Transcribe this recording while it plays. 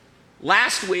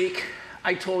Last week,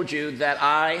 I told you that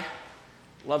I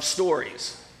love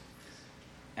stories.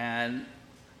 And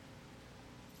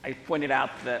I pointed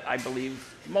out that I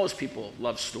believe most people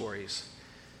love stories.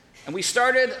 And we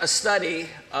started a study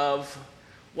of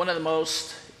one of the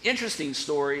most interesting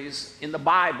stories in the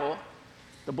Bible,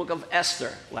 the book of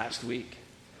Esther, last week.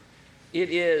 It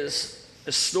is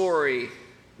a story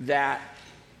that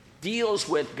deals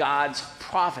with God's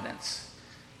providence.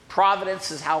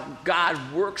 Providence is how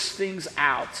God works things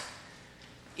out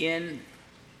in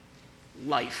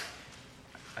life,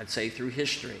 I'd say through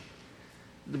history.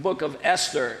 The book of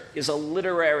Esther is a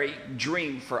literary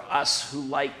dream for us who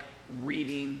like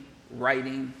reading,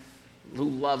 writing, who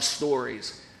love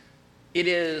stories. It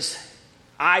is,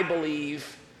 I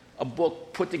believe, a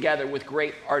book put together with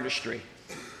great artistry.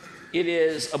 It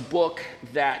is a book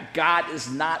that God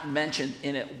is not mentioned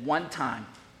in it one time,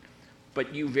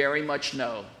 but you very much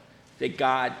know that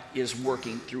God is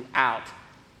working throughout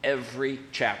every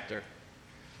chapter.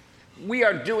 We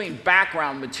are doing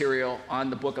background material on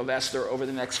the book of Esther over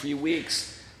the next few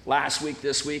weeks, last week,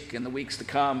 this week, and the weeks to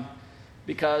come,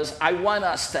 because I want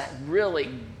us to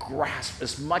really grasp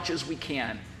as much as we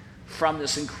can from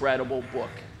this incredible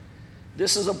book.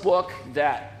 This is a book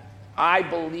that I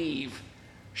believe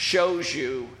shows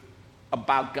you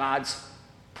about God's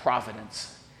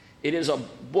providence. It is a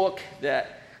book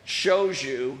that shows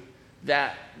you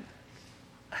that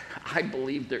I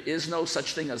believe there is no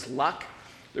such thing as luck,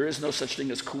 there is no such thing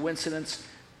as coincidence,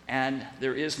 and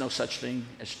there is no such thing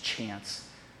as chance.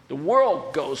 The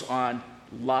world goes on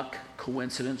luck,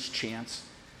 coincidence, chance,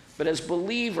 but as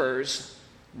believers,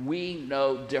 we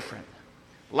know different.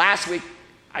 Last week,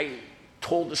 I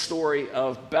told the story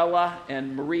of Bella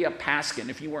and Maria Paskin.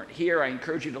 If you weren't here, I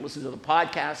encourage you to listen to the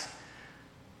podcast.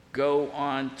 Go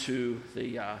on to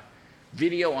the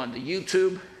video on the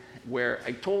YouTube, where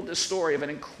I told this story of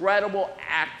an incredible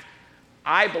act,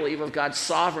 I believe, of God's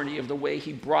sovereignty, of the way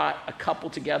he brought a couple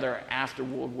together after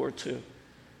World War II.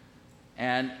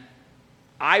 And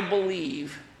I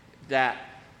believe that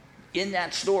in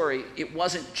that story, it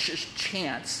wasn't just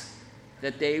chance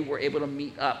that they were able to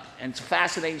meet up. And it's a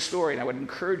fascinating story, and I would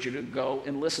encourage you to go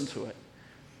and listen to it.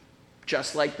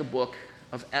 Just like the book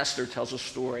of Esther tells a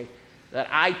story that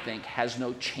I think has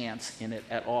no chance in it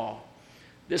at all.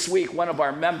 This week, one of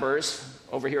our members,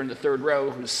 over here in the third row,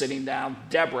 who's sitting down,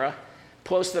 Deborah,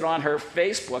 posted on her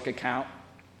Facebook account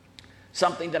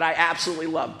something that I absolutely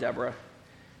love, Deborah.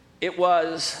 It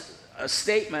was a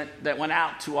statement that went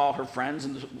out to all her friends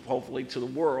and hopefully to the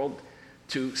world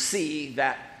to see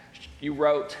that you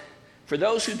wrote, "For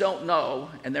those who don't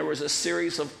know," and there was a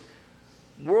series of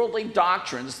worldly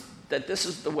doctrines that this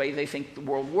is the way they think the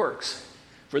world works.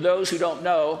 "For those who don't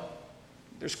know,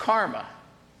 there's karma.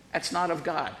 That's not of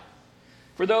God.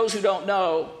 For those who don't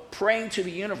know, praying to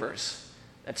the universe,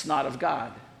 that's not of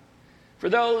God. For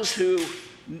those who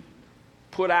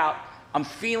put out, I'm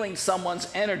feeling someone's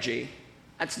energy,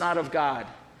 that's not of God.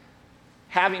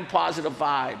 Having positive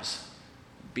vibes,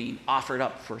 being offered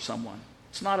up for someone,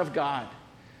 it's not of God.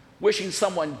 Wishing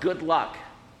someone good luck,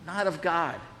 not of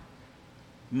God.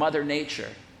 Mother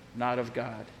Nature, not of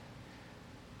God."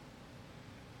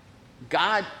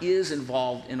 God is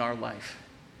involved in our life.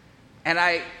 And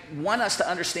I want us to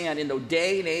understand, in the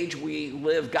day and age we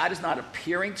live, God is not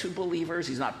appearing to believers.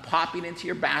 He's not popping into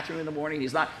your bathroom in the morning.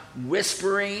 He's not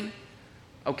whispering,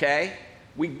 okay?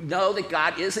 We know that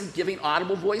God isn't giving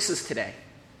audible voices today.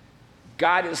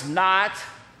 God is not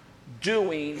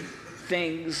doing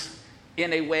things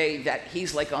in a way that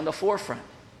he's like on the forefront.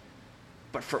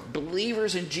 But for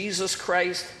believers in Jesus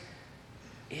Christ,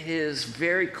 it is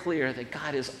very clear that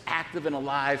God is active and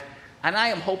alive. And I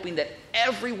am hoping that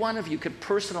every one of you could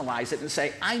personalize it and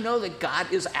say, I know that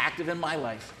God is active in my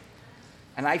life.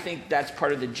 And I think that's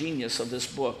part of the genius of this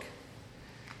book.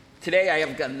 Today I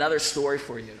have got another story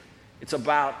for you. It's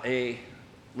about a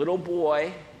little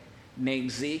boy named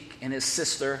Zeke and his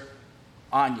sister,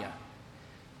 Anya.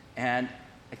 And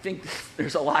I think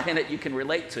there's a lot in it you can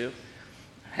relate to.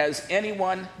 Has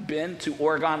anyone been to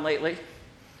Oregon lately?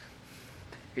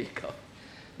 Here you go.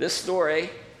 This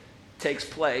story takes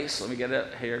place, let me get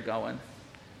it here going.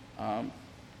 I'm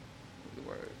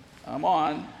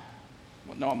on.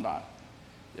 Well, no, I'm not.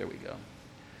 There we go.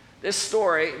 This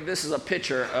story, this is a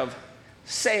picture of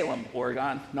Salem,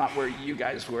 Oregon, not where you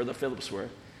guys were, the Phillips were.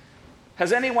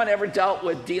 Has anyone ever dealt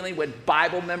with dealing with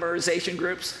Bible memorization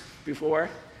groups before?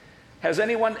 Has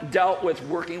anyone dealt with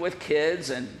working with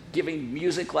kids and giving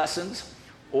music lessons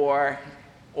or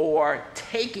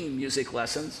taking music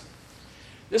lessons?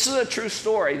 This is a true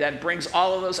story that brings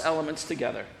all of those elements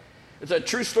together. It's a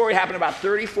true story, happened about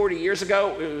 30, 40 years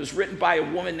ago. It was written by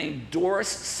a woman named Doris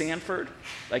Sanford.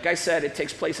 Like I said, it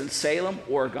takes place in Salem,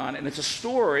 Oregon, and it's a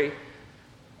story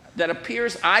that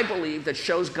appears, I believe, that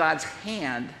shows God's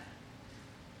hand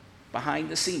behind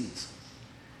the scenes.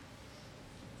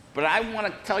 But I want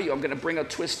to tell you, I'm going to bring a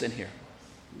twist in here.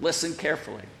 Listen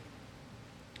carefully.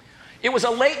 It was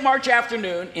a late March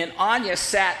afternoon, and Anya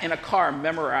sat in a car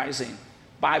memorizing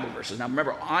Bible verses. Now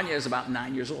remember, Anya is about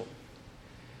 9 years old.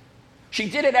 She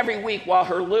did it every week while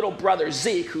her little brother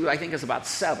Zeke, who I think is about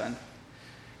 7,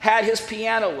 had his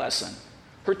piano lesson.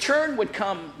 Her turn would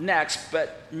come next,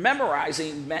 but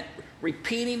memorizing meant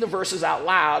repeating the verses out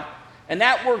loud, and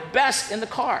that worked best in the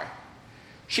car.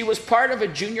 She was part of a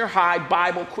junior high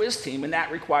Bible quiz team, and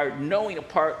that required knowing a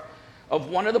part of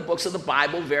one of the books of the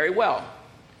Bible very well.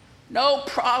 No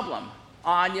problem.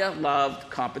 Anya loved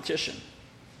competition.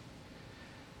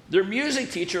 Their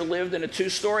music teacher lived in a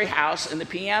 2-story house, and the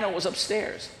piano was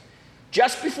upstairs.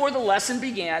 Just before the lesson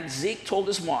began, Zeke told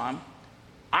his mom,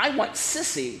 "I want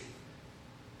Sissy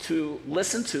to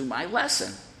listen to my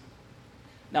lesson."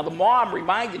 Now, the mom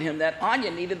reminded him that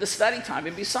Anya needed the study time,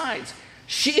 and besides,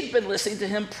 she had been listening to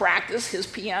him practice his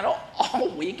piano all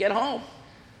week at home.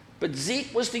 But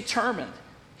Zeke was determined.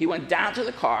 He went down to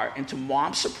the car, and to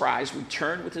Mom's surprise,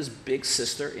 returned with his big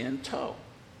sister in tow.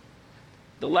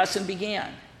 The lesson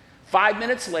began. 5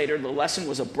 minutes later, the lesson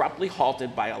was abruptly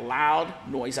halted by a loud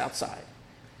noise outside.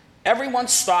 Everyone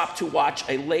stopped to watch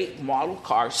a late model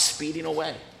car speeding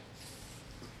away.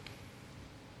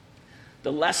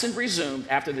 The lesson resumed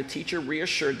after the teacher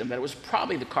reassured them that it was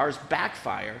probably the car's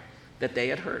backfire that they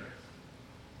had heard.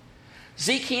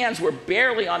 Zeke's hands were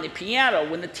barely on the piano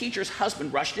when the teacher's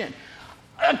husband rushed in.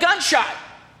 A gunshot!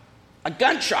 A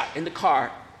gunshot in the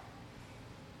car.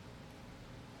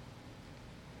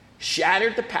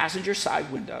 Shattered the passenger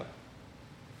side window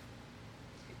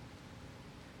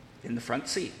in the front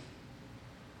seat.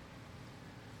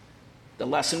 The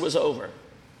lesson was over.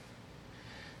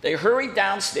 They hurried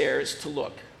downstairs to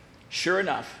look. Sure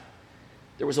enough,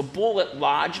 there was a bullet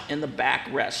lodged in the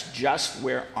backrest just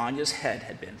where Anya's head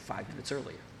had been 5 minutes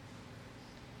earlier.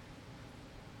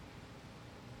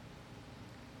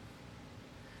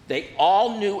 They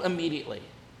all knew immediately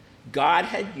God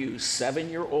had used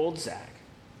 7-year-old Zach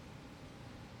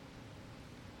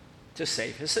to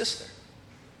save his sister.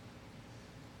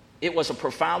 It was a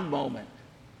profound moment.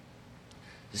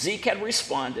 Zeke had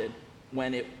responded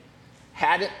when it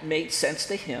hadn't made sense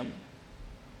to him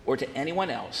or to anyone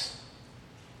else,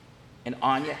 and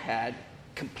Anya had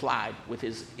complied with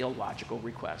his illogical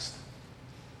request.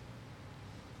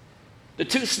 The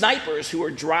 2 snipers who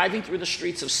were driving through the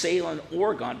streets of Salem,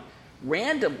 Oregon,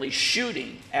 randomly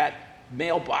shooting at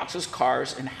mailboxes,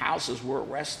 cars, and houses were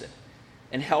arrested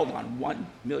and held on $1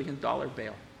 million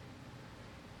bail.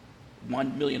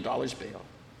 $1 million bail.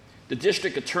 The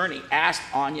district attorney asked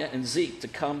Anya and Zeke to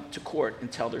come to court and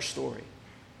tell their story.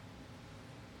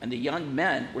 And the young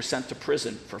men were sent to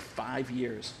prison for 5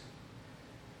 years,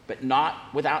 but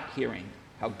not without hearing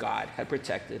how God had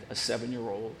protected a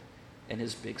 7-year-old and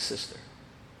his big sister.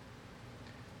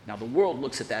 Now, the world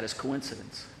looks at that as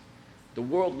coincidence. The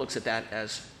world looks at that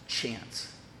as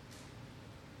chance.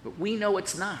 But we know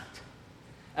it's not.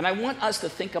 And I want us to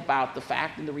think about the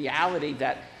fact and the reality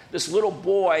that this little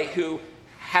boy who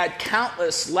had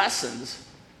countless lessons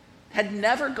had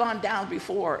never gone down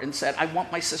before and said, "I want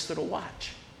my sister to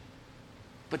watch."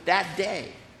 But that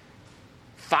day,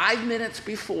 5 minutes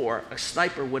before a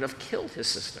sniper would have killed his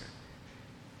sister,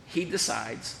 he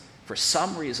decides, for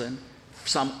some reason,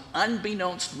 some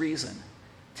unbeknownst reason,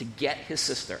 to get his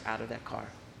sister out of that car.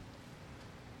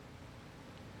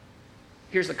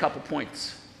 Here's a couple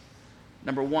points.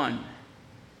 Number 1,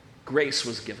 grace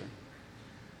was given.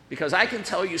 Because I can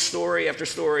tell you story after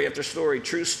story after story,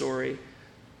 true story,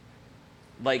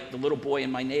 like the little boy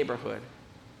in my neighborhood.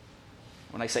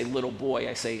 When I say little boy,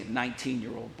 I say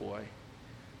 19-year-old boy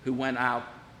who went out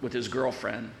with his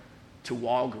girlfriend to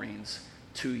Walgreens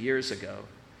 2 years ago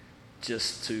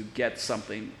just to get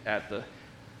something at the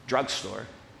drugstore.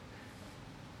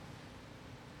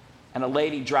 And a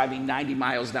lady driving 90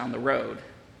 miles down the road,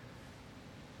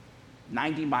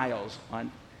 90 miles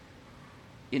on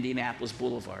Indianapolis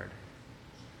Boulevard,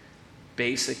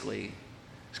 basically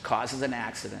causes an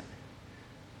accident.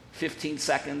 15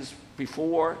 seconds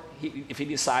before, if he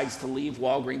decides to leave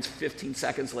Walgreens, 15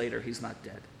 seconds later, he's not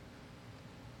dead.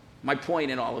 My point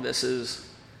in all of this is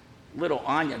little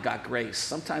Anya got grace.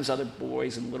 Sometimes other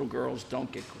boys and little girls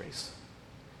don't get grace.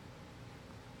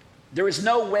 There is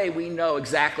no way we know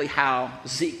exactly how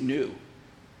Zeke knew,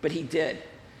 but he did.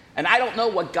 And I don't know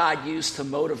what God used to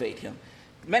motivate him.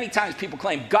 Many times people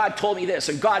claim, God told me this,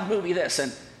 and God moved me this,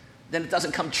 and then it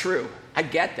doesn't come true. I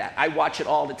get that. I watch it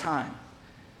all the time.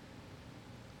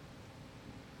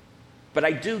 But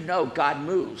I do know God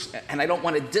moves, and I don't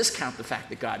want to discount the fact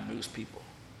that God moves people.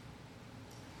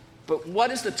 But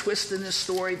what is the twist in this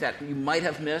story that you might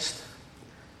have missed?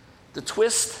 The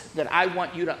twist that I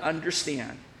want you to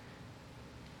understand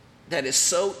that is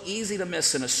so easy to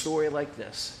miss in a story like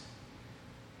this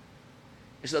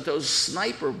is that those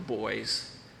sniper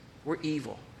boys were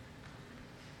evil.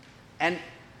 And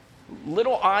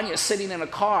little Anya sitting in a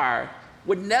car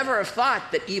would never have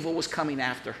thought that evil was coming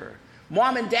after her.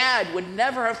 Mom and Dad would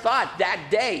never have thought that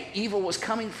day evil was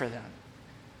coming for them.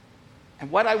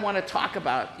 And what I want to talk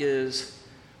about is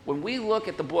when we look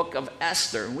at the book of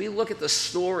Esther, and we look at the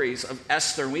stories of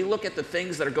Esther, and we look at the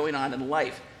things that are going on in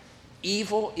life,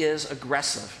 evil is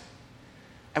aggressive.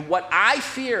 And what I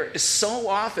fear is so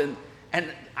often,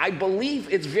 and I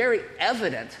believe it's very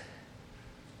evident,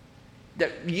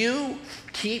 that you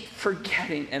keep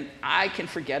forgetting, and I can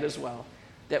forget as well,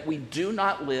 that we do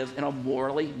not live in a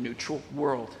morally neutral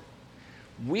world.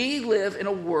 We live in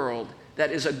a world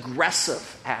that is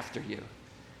aggressive after you.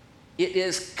 It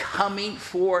is coming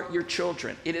for your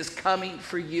children. It is coming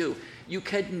for you. You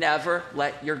could never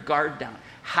let your guard down.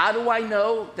 How do I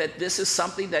know that this is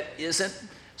something that isn't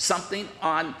something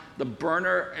on the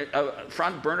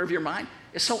front burner of your mind?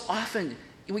 It's so often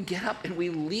we get up and we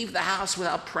leave the house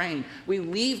without praying. We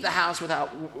leave the house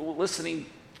without listening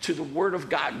to the Word of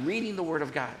God, reading the Word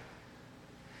of God.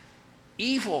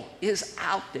 Evil is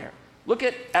out there. Look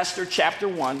at Esther chapter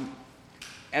 1.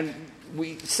 And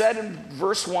we said in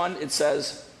verse 1, it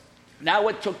says, now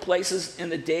what took place in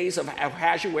the days of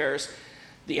Ahasuerus,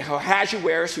 the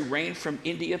Ahasuerus who reigned from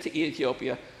India to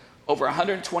Ethiopia, over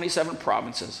 127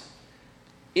 provinces.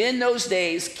 In those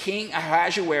days, King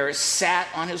Ahasuerus sat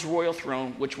on his royal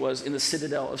throne, which was in the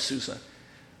citadel of Susa.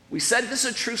 We said this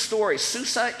is a true story.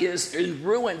 Susa is in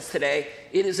ruins today.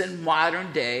 It is in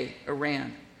modern-day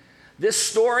Iran. This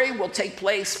story will take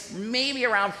place maybe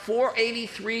around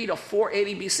 483 to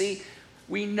 480 BC.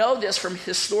 We know this from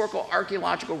historical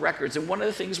archaeological records. And one of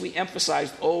the things we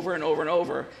emphasized over and over and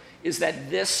over is that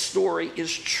this story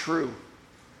is true.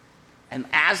 And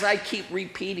as I keep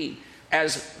repeating,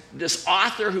 as this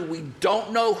author who we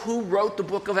don't know who wrote the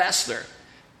book of Esther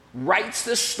writes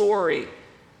this story,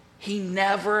 he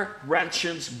never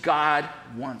mentions God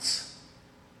once.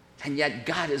 And yet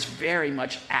God is very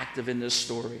much active in this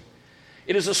story.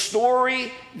 It is a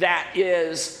story that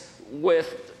is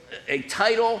with a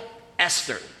title,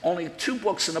 Esther. Only 2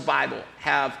 books in the Bible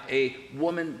have a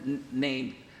woman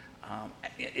named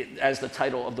as the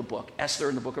title of the book, Esther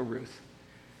and the book of Ruth.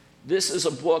 This is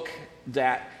a book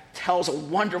that tells a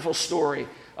wonderful story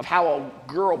of how a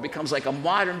girl becomes like a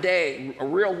modern day, a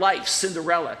real life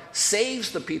Cinderella,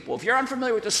 saves the people. If you're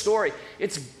unfamiliar with the story,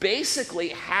 it's basically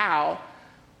how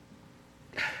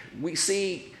we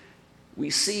see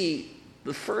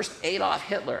the first Adolf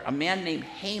Hitler, a man named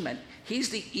Haman. He's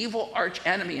the evil arch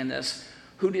enemy in this,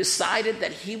 who decided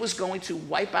that he was going to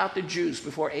wipe out the Jews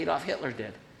before Adolf Hitler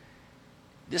did.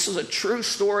 This is a true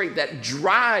story that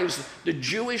drives the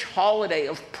Jewish holiday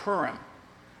of Purim.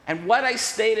 And what I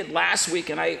stated last week,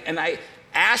 and I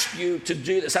asked you to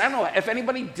do this, I don't know if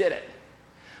anybody did it,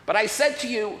 but I said to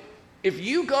you, if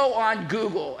you go on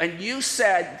Google and you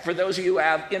said, for those of you who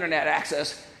have internet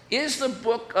access, is the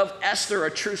book of Esther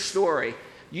a true story?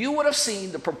 You would have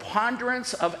seen the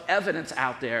preponderance of evidence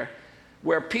out there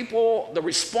where the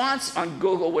response on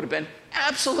Google would have been,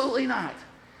 absolutely not.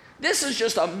 This is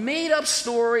just a made-up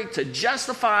story to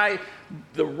justify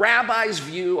the rabbi's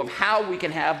view of how we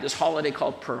can have this holiday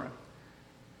called Purim.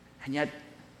 And yet,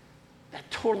 that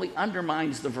totally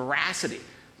undermines the veracity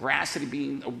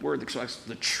being a word that expresses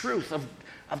the truth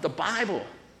of the Bible.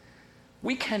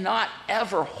 We cannot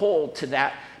ever hold to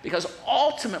that, because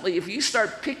ultimately, if you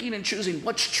start picking and choosing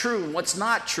what's true and what's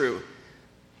not true,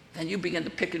 then you begin to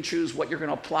pick and choose what you're going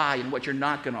to apply and what you're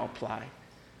not going to apply.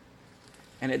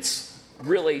 And it's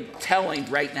really telling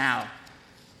right now,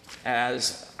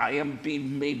 as I am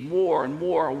being made more and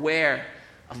more aware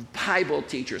of Bible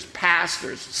teachers,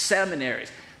 pastors,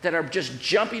 seminaries that are just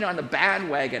jumping on the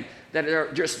bandwagon, that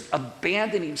are just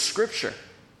abandoning Scripture.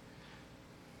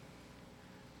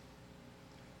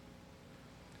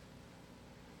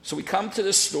 So we come to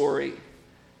this story,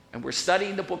 and we're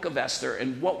studying the book of Esther,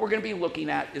 and what we're going to be looking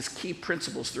at is key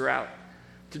principles throughout,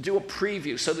 to do a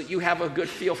preview so that you have a good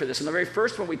feel for this. And the very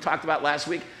first one we talked about last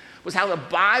week was how the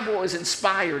Bible is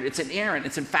inspired, it's inerrant,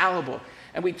 it's infallible.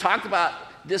 And we talked about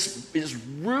this is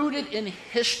rooted in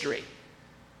history.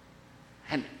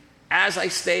 And as I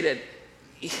stated,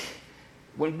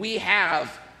 when we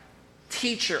have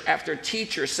teacher after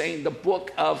teacher saying the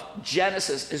book of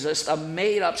Genesis is just a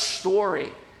made-up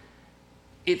story.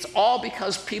 It's all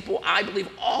because people, I believe,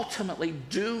 ultimately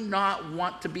do not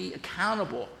want to be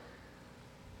accountable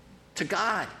to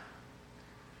God.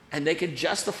 And they can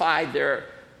justify their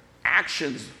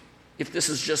actions if this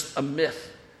is just a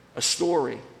myth, a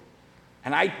story.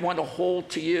 And I want to hold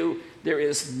to you, there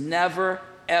is never,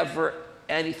 ever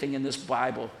anything in this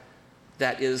Bible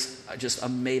that is just a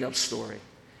made-up story.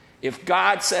 If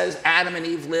God says Adam and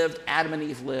Eve lived, Adam and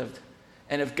Eve lived.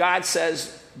 And if God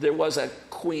says there was a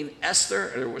Queen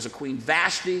Esther, or there was a Queen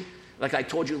Vashti, like I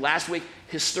told you last week,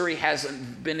 history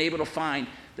hasn't been able to find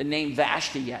the name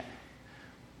Vashti yet.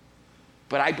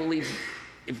 But I believe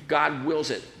if God wills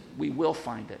it, we will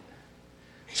find it.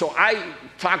 So I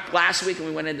talked last week and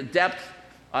we went into depth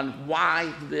on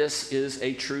why this is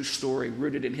a true story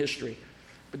rooted in history.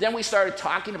 But then we started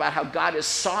talking about how God is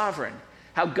sovereign,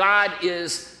 how God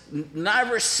is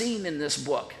never seen in this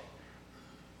book.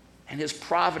 And his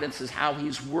providence is how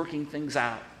he's working things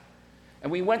out.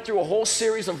 And we went through a whole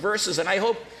series of verses, and I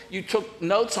hope you took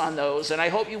notes on those, and I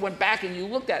hope you went back and you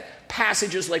looked at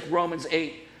passages like Romans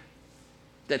 8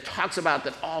 that talks about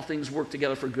that all things work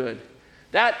together for good.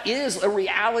 That is a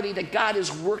reality that God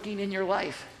is working in your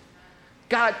life.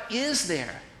 God is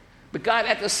there. But God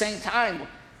at the same time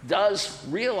does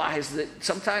realize that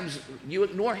sometimes you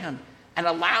ignore him and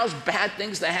allows bad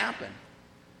things to happen.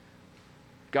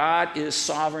 God is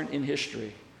sovereign in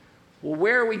history. Well,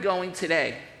 where are we going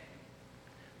today?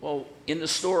 Well, in the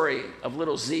story of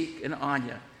little Zeke and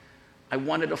Anya, I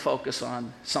wanted to focus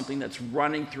on something that's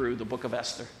running through the book of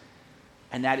Esther,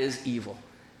 and that is evil.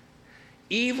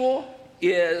 Evil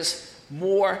is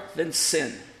more than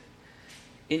sin.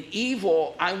 In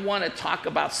evil, I want to talk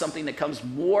about something that comes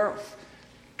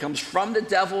from the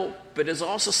devil, but is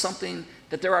also something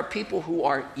that there are people who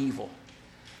are evil.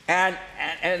 And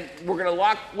we're going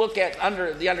to look at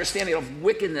under the understanding of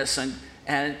wickedness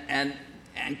and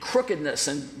crookedness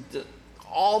and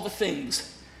all the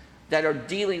things that are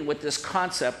dealing with this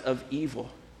concept of evil.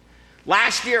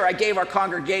 Last year, I gave our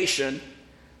congregation,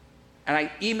 and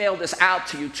I emailed this out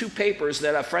to you, 2 papers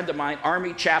that a friend of mine,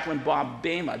 Army Chaplain Bob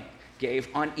Bama, gave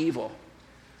on evil.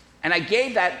 And I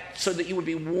gave that so that you would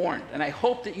be warned. And I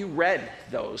hope that you read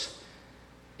those.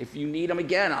 If you need them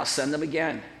again, I'll send them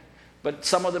again. But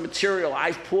some of the material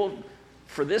I've pulled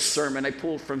for this sermon, I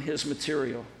pulled from his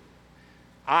material.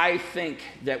 I think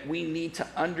that we need to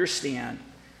understand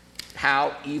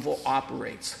how evil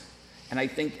operates. And I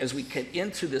think as we get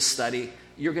into this study,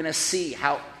 you're going to see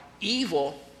how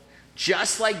evil,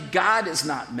 just like God is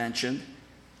not mentioned,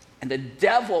 and the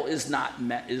devil is not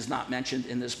mentioned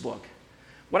in this book.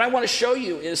 What I want to show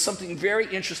you is something very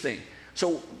interesting.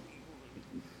 So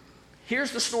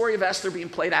here's the story of Esther being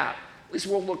played out. At least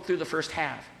we'll look through the first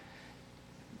half.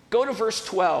 Go to verse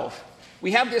 12.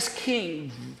 We have this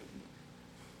king,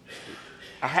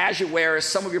 Ahasuerus.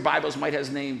 Some of your Bibles might have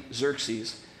his name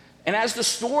Xerxes. And as the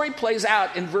story plays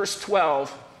out in verse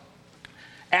 12,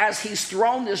 as he's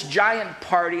thrown this giant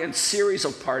party and series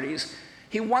of parties,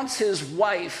 he wants his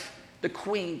wife, the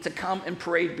queen, to come and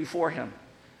parade before him.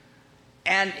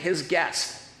 And his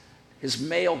guest, his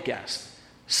male guest.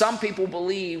 Some people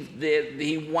believe that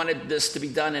he wanted this to be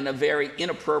done in a very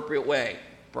inappropriate way,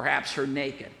 perhaps her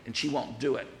naked, and she won't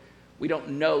do it. We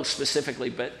don't know specifically,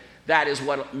 but that is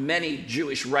what many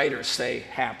Jewish writers say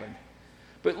happened.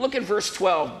 But look at verse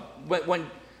 12.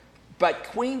 But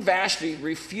Queen Vashti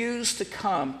refused to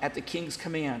come at the king's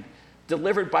command,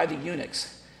 delivered by the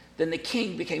eunuchs. Then the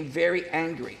king became very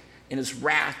angry, and his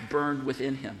wrath burned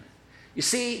within him. You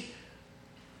see,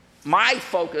 my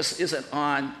focus isn't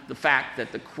on the fact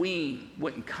that the queen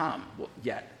wouldn't come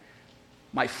yet.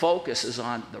 My focus is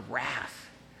on the wrath.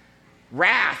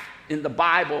 Wrath in the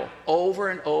Bible over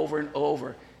and over and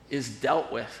over is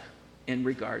dealt with in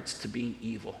regards to being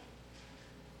evil.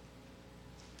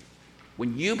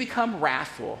 When you become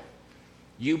wrathful,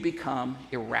 you become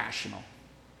irrational.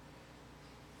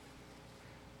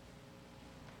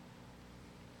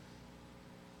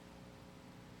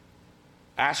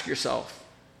 Ask yourself,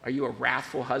 are you a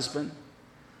wrathful husband?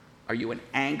 Are you an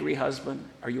angry husband?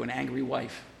 Are you an angry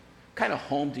wife? What kind of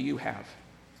home do you have?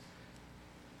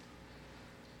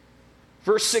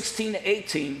 Verse 16 to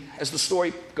 18, as the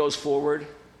story goes forward,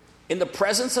 in the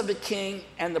presence of the king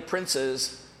and the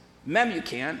princes,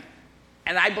 Memucan,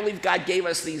 and I believe God gave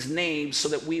us these names so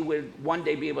that we would one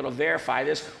day be able to verify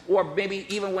this, or maybe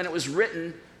even when it was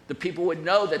written, the people would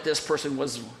know that this person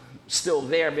was still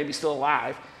there, maybe still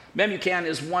alive. Memucan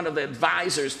is one of the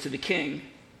advisors to the king,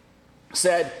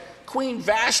 said, Queen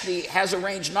Vashti has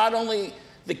arranged not only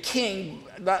the king,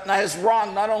 that has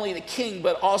wronged not only the king,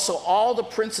 but also all the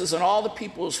princes and all the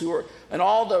peoples who are, and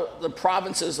all the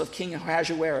provinces of King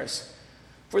Ahasuerus.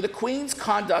 For the queen's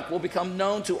conduct will become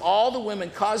known to all the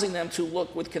women, causing them to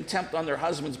look with contempt on their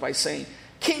husbands by saying,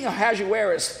 King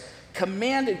Ahasuerus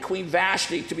commanded Queen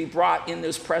Vashti to be brought in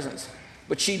his presence,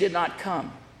 but she did not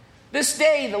come. This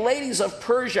day, the ladies of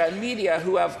Persia and Media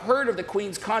who have heard of the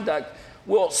queen's conduct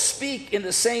will speak in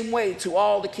the same way to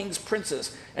all the king's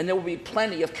princes, and there will be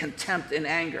plenty of contempt and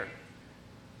anger.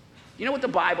 You know what the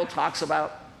Bible talks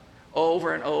about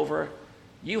over and over?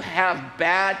 You have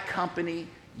bad company,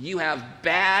 you have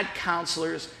bad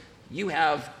counselors, you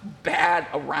have bad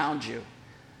around you.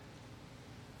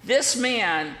 This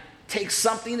man takes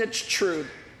something that's true.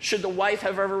 Should the wife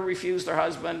have ever refused her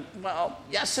husband? Well,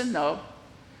 yes and no.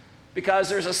 Because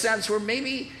there's a sense where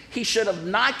maybe he should have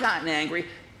not gotten angry,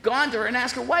 gone to her and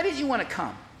asked her, why did you want to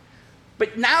come?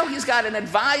 But now he's got an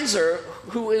advisor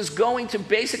who is going to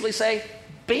basically say,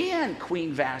 ban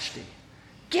Queen Vashti.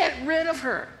 Get rid of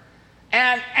her.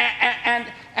 And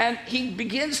he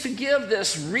begins to give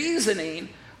this reasoning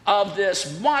of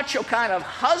this macho kind of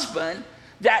husband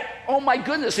that, oh my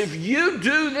goodness, if you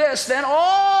do this, then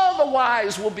all the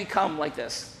wives will become like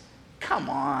this. Come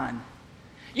on.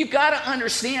 You got to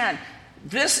understand,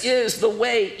 this is the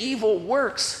way evil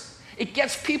works. It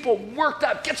gets people worked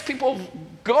up, gets people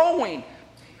going,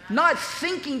 not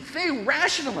thinking through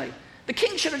rationally. The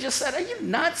king should have just said, are you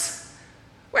nuts?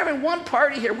 We're having one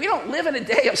party here. We don't live in a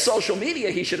day of social media,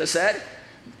 he should have said.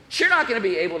 You're not going to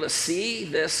be able to see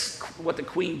this, what the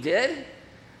queen did.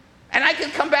 And I can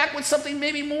come back with something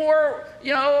maybe more,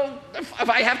 if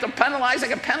I have to penalize, I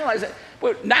can penalize it.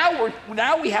 But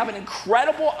now we have an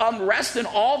incredible unrest in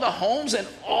all the homes and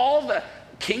all the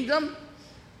kingdom.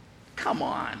 Come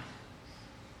on.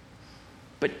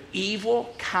 But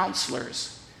evil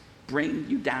counselors bring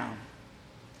you down.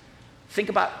 Think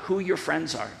about who your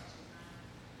friends are.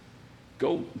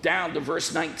 Go down to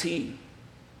verse 19.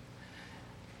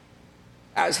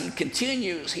 As he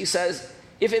continues, he says,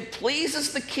 if it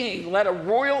pleases the king, let a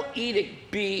royal edict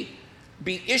be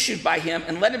issued by him,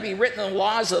 and let it be written in the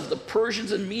laws of the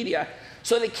Persians and Media,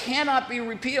 so they cannot be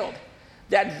repealed,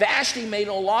 that Vashti may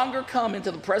no longer come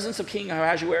into the presence of King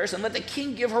Ahasuerus, and let the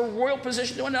king give her royal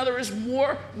position to another who is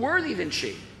more worthy than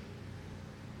she.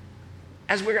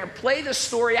 As we're going to play this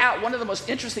story out, one of the most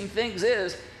interesting things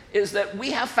is that we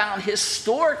have found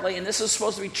historically, and this is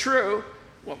supposed to be true,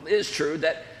 well, it is true,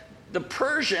 that the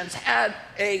Persians had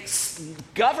a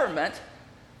government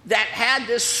that had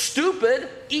this stupid,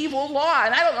 evil law.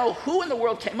 And I don't know who in the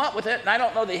world came up with it, and I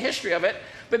don't know the history of it,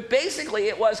 but basically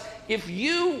it was, if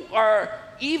you are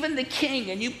even the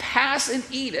king and you pass an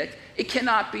edict, it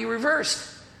cannot be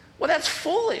reversed. Well, that's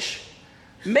foolish.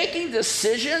 Making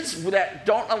decisions that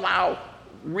don't allow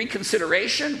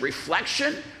reconsideration,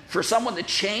 reflection, for someone to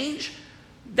change,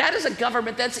 that is a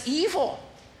government that's evil.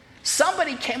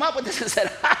 Somebody came up with this and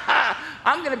said,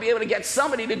 I'm going to be able to get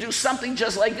somebody to do something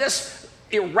just like this,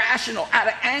 irrational, out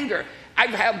of anger.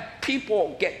 I've had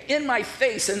people get in my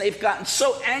face and they've gotten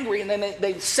so angry, and then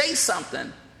they say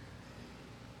something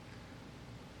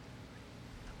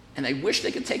and they wish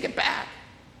they could take it back.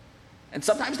 And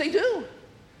sometimes they do.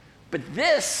 But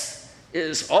this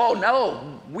is, oh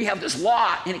no, we have this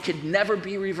law and it could never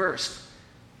be reversed.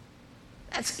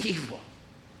 That's evil.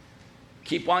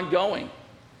 Keep on going.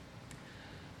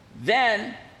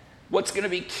 Then, what's going to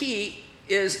be key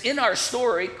is in our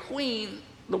story, Queen,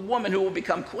 the woman who will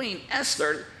become Queen,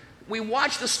 Esther, we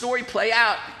watch the story play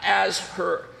out as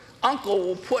her uncle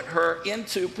will put her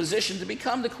into position to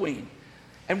become the queen.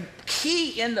 And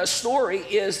key in the story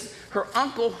is her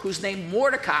uncle, who's named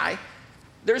Mordecai.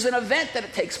 There's an event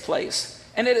that takes place,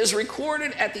 and it is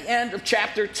recorded at the end of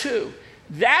chapter 2.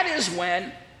 That is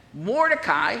when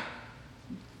Mordecai,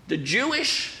 the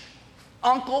Jewish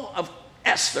uncle of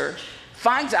Esther,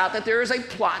 finds out that there is a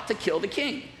plot to kill the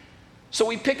king. So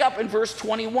we pick up in verse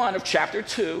 21 of chapter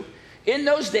 2. In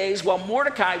those days, while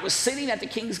Mordecai was sitting at the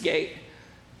king's gate,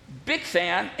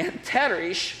 Bigthan and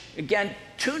Teresh, again,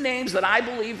 two names that I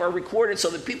believe are recorded so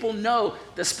that people know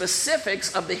the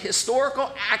specifics of the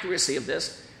historical accuracy of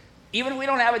this. Even if we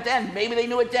don't have it then, maybe they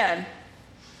knew it then.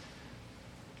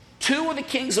 Two of the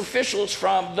king's officials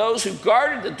from those who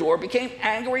guarded the door became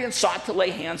angry and sought to lay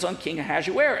hands on King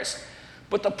Ahasuerus.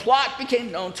 But the plot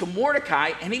became known to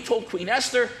Mordecai, and he told Queen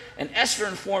Esther, and Esther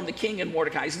informed the king in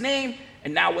Mordecai's name.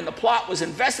 And now when the plot was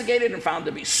investigated and found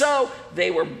to be so,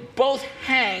 they were both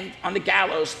hanged on the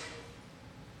gallows,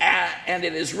 and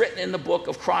it is written in the book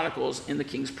of Chronicles in the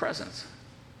king's presence.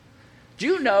 Do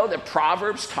you know that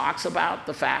Proverbs talks about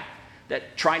the fact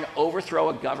that trying to overthrow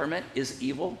a government is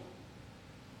evil?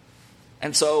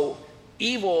 And so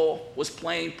evil was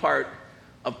playing part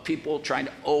of people trying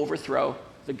to overthrow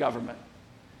the government.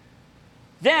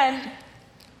 Then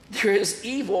there is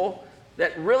evil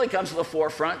that really comes to the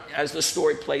forefront as the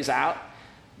story plays out.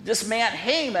 This man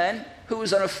Haman, who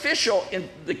is an official in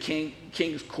the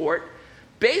king's court,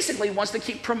 basically wants to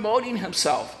keep promoting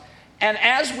himself. And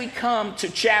as we come to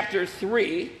chapter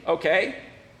 3, okay,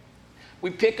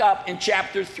 we pick up in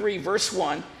chapter 3, verse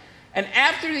 1. And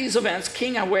after these events,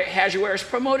 King Ahasuerus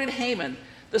promoted Haman,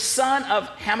 the son of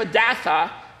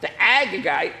Hammedatha, the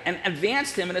Agagite, and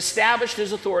advanced him and established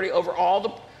his authority over all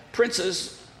the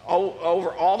princes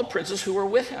who were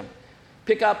with him.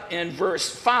 Pick up in verse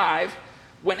 5.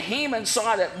 When Haman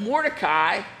saw that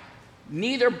Mordecai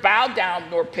neither bowed down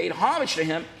nor paid homage to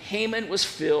him, Haman was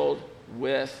filled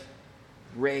with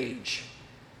rage.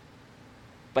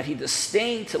 But he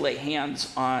disdained to lay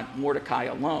hands on Mordecai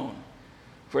alone,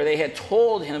 for they had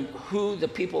told him who the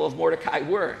people of Mordecai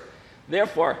were.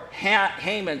 Therefore,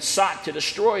 Haman sought to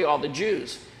destroy all the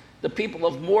Jews, the people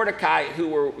of Mordecai who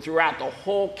were throughout the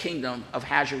whole kingdom of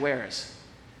Ahasuerus.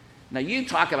 Now, you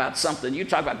talk about something, you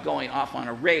talk about going off on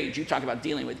a rage, you talk about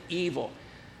dealing with evil.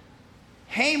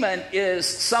 Haman is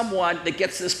someone that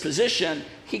gets this position.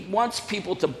 He wants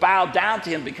people to bow down to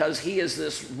him because he is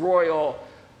this royal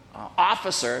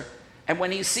officer. And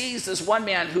when he sees this one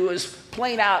man who is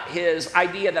playing out his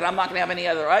idea that I'm not going to have any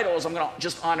other idols, I'm going to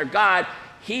just honor God,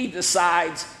 he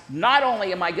decides, not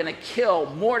only am I going to kill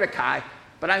Mordecai,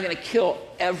 but I'm going to kill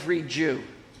every Jew.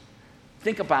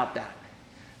 Think about that.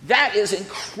 That is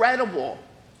incredible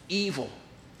evil.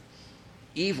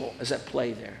 Evil is at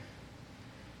play there.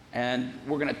 And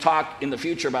we're going to talk in the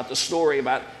future about the story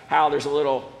about how there's a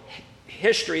little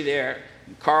history there.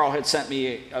 Carl had sent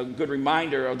me a good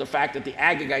reminder of the fact that the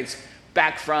Agagites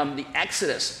back from the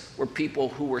Exodus were people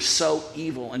who were so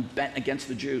evil and bent against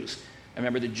the Jews. And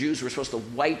remember, the Jews were supposed to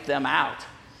wipe them out.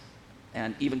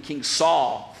 And even King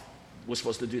Saul was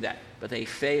supposed to do that, but they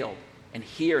failed. And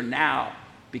here now,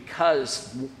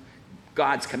 because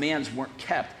God's commands weren't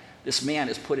kept, this man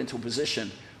is put into a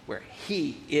position where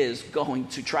he is going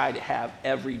to try to have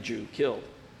every Jew killed.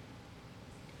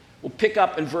 We'll pick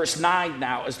up in verse 9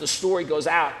 now as the story goes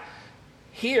out.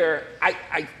 Here,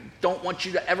 I don't want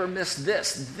you to ever miss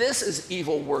this. This is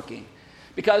evil working.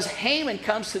 Because Haman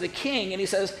comes to the king and he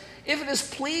says, if it is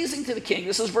pleasing to the king,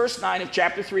 this is verse 9 of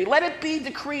chapter 3, let it be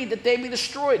decreed that they be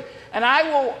destroyed, and I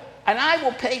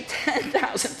will pay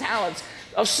 10,000 talents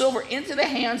of silver into the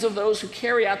hands of those who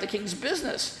carry out the king's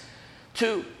business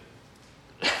to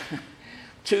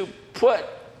put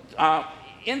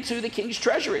into the king's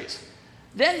treasuries.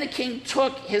 Then the king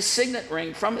took his signet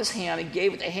ring from his hand and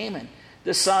gave it to Haman,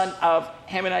 the son of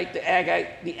Hammanite the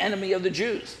Agagite, the enemy of the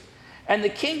Jews. And the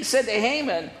king said to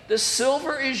Haman, the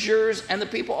silver is yours and the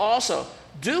people also.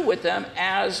 Do with them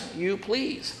as you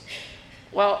please.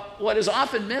 Well, what is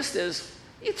often missed is,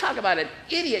 you talk about an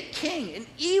idiot king, an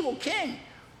evil king.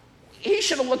 He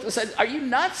should have looked and said, are you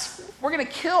nuts? We're going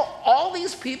to kill all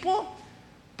these people?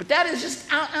 But that is just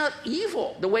out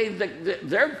evil, the way that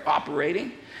they're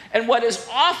operating. And what is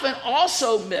often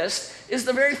also missed is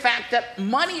the very fact that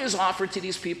money is offered to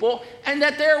these people and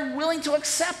that they're willing to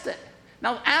accept it.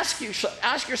 Now ask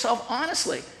yourself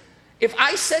honestly, if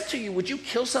I said to you, would you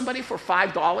kill somebody for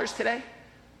 $5 today?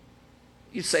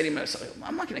 You'd say to me,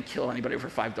 I'm not going to kill anybody for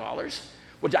 $5.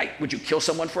 Would you kill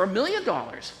someone for $1 million?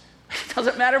 It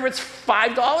doesn't matter if it's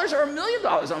 $5 or $1 million,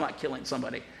 I'm not killing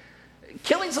somebody.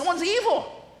 Killing someone's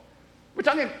evil. We're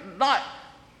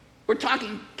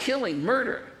talking killing,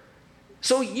 murder.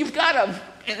 So you've got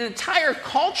an entire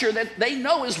culture that they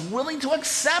know is willing to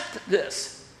accept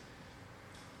this.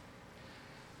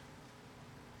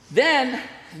 Then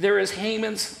there is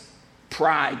Haman's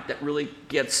pride that really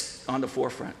gets on the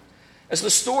forefront. As the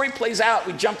story plays out,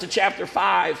 we jump to chapter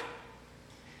 5,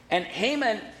 and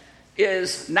Haman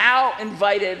is now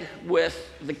invited with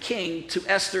the king to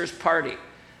Esther's party.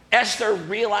 Esther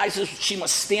realizes she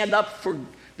must stand up for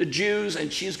the Jews,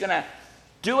 and she's going to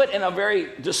do it in a very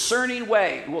discerning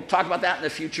way. We'll talk about that in the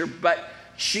future, but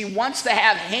she wants to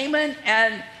have Haman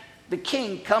and the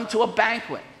king come to a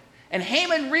banquet. And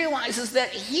Haman realizes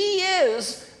that he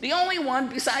is the only one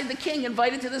beside the king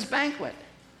invited to this banquet.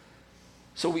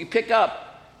 So we pick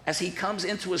up as he comes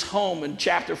into his home in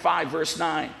chapter 5, verse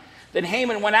 9. Then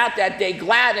Haman went out that day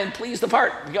glad and pleased of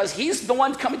heart, because he's the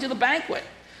one coming to the banquet.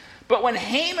 But when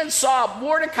Haman saw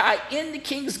Mordecai in the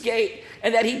king's gate,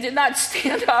 and that he did not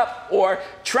stand up or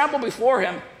tremble before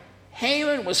him,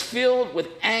 Haman was filled with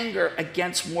anger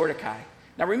against Mordecai.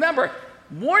 Now remember,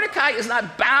 Mordecai is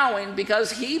not bowing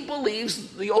because he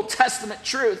believes the Old Testament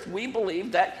truth. We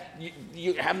believe that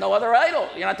you have no other idol.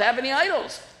 You don't have to have any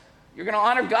idols. You're going to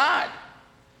honor God.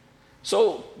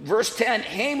 So, verse 10,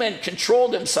 Haman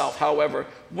controlled himself, however,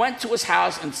 went to his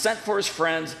house and sent for his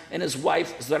friends and his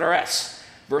wife Zeresh.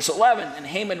 Verse 11, and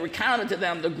Haman recounted to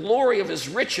them the glory of his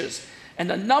riches and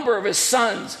the number of his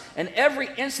sons, and every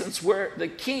instance where the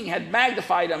king had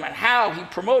magnified him and how he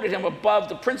promoted him above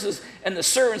the princes and the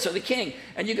servants of the king.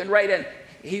 And you can write in,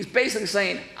 he's basically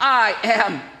saying, I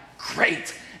am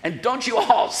great. And don't you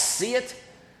all see it?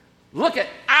 Look at,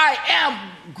 I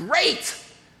am great.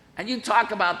 And you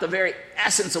talk about the very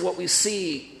essence of what we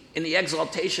see in the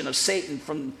exaltation of Satan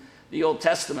from the Old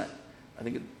Testament. I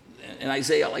think in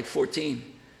Isaiah like 14,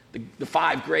 the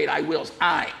 5 great I wills.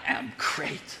 I am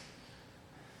great.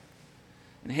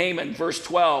 And Haman, verse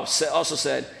 12, also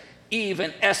said,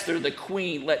 even Esther the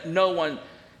queen, let no one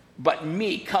but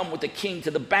me come with the king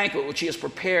to the banquet which he has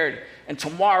prepared. And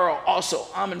tomorrow also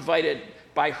I'm invited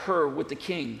by her with the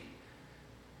king.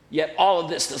 Yet all of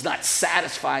this does not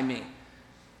satisfy me.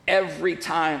 Every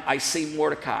time I see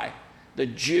Mordecai, the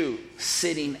Jew,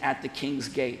 sitting at the king's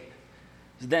gate.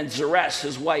 Then Zeresh,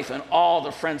 his wife, and all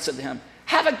the friends said to him,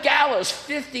 have a gallows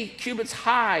 50 cubits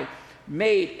high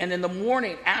made, and in the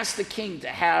morning ask the king to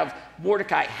have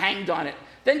Mordecai hanged on it.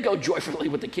 Then go joyfully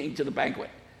with the king to the banquet.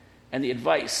 And the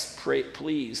advice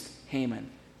pleased Haman.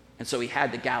 And so he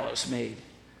had the gallows made.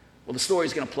 Well, the story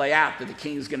is going to play out that the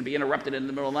king is going to be interrupted in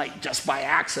the middle of the night just by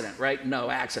accident, right? No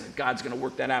accident. God's going to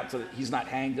work that out so that he's not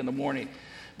hanged in the morning.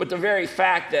 But the very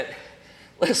fact that,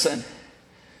 listen,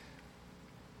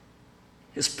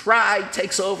 his pride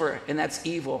takes over, and that's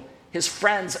evil. His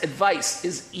friend's advice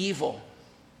is evil.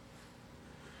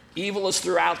 Evil is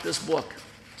throughout this book.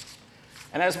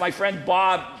 And as my friend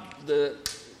Bob, the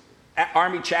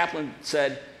Army chaplain,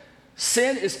 said,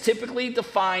 sin is typically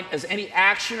defined as any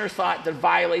action or thought that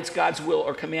violates God's will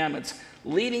or commandments,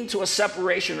 leading to a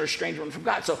separation or estrangement from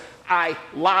God. So I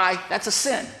lie, that's a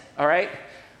sin, all right?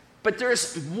 But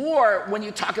there's more when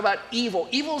you talk about evil.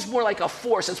 Evil is more like a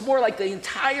force. It's more like the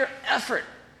entire effort.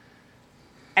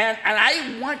 And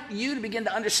I want you to begin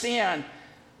to understand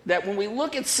that when we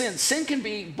look at sin, sin can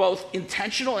be both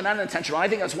intentional and unintentional. I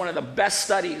think that's one of the best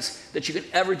studies that you could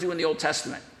ever do in the Old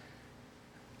Testament.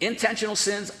 Intentional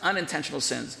sins, unintentional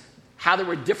sins, how there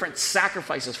were different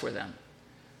sacrifices for them.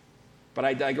 But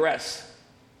I digress.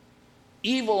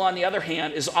 Evil, on the other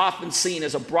hand, is often seen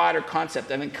as a broader concept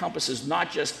that encompasses not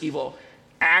just evil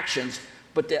actions,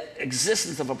 but the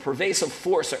existence of a pervasive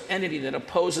force or entity that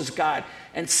opposes God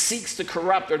and seeks to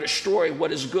corrupt or destroy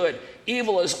what is good.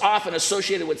 Evil is often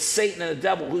associated with Satan and the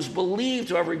devil, who's believed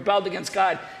to have rebelled against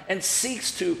God and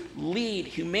seeks to lead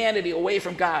humanity away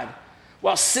from God.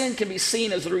 While sin can be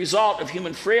seen as the result of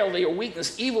human frailty or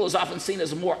weakness, evil is often seen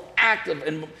as a more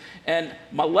active and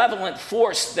malevolent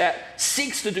force that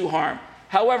seeks to do harm.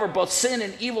 However, both sin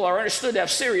and evil are understood to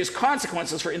have serious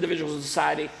consequences for individuals in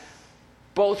society.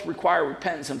 Both require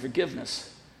repentance and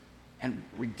forgiveness and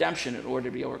redemption in order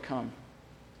to be overcome.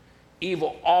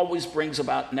 Evil always brings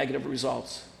about negative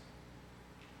results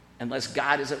unless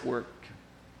God is at work.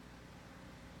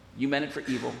 You meant it for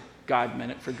evil, God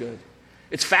meant it for good.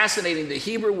 It's fascinating. The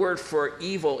Hebrew word for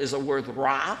evil is a word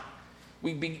ra.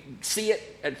 We see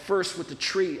it at first with the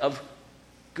tree of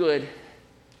good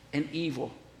and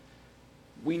evil.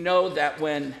 We know that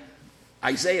when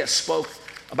Isaiah spoke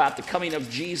about the coming of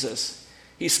Jesus,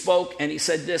 he spoke and he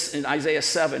said this in Isaiah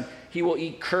 7, he will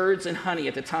eat curds and honey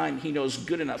at the time he knows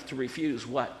good enough to refuse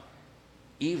what?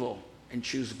 Evil and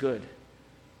choose good.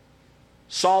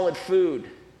 Solid food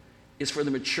is for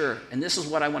the mature. And this is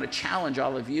what I want to challenge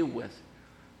all of you with.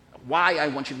 Why I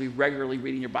want you to be regularly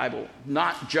reading your Bible.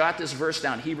 Not jot this verse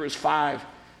down. Hebrews 5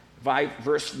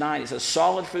 verse 9. It says,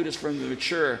 solid food is for the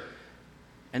mature.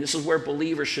 And this is where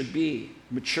believers should be.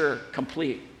 Mature,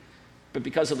 complete. But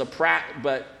because of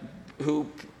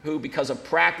because of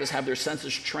practice have their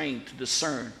senses trained to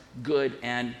discern good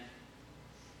and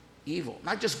evil.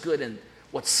 Not just good and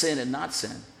what's sin and not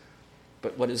sin,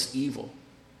 but what is evil.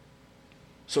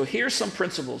 So here's some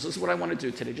principles. This is what I want to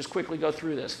do today. Just quickly go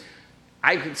through this.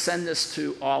 I can send this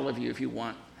to all of you if you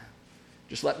want.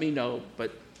 Just let me know.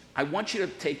 But I want you to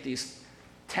take these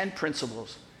 10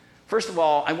 principles. First of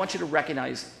all, I want you to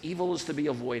recognize evil is to be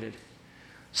avoided.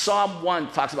 Psalm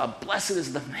 1 talks about blessed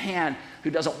is the man who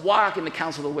doesn't walk in the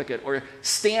counsel of the wicked, or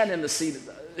stand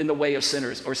in the way of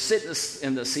sinners, or sit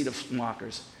in the seat of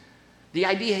mockers. The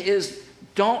idea is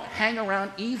don't hang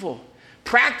around evil.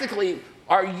 Practically,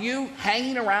 are you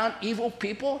hanging around evil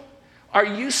people? Are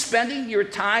you spending your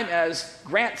time, as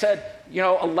Grant said,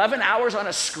 11 hours on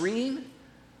a screen?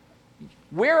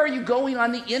 Where are you going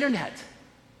on the internet?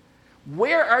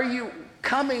 Where are you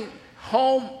coming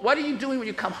Home, what are you doing when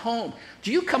you come home?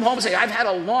 Do you come home and say, I've had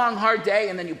a long, hard day,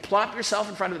 and then you plop yourself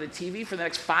in front of the TV for the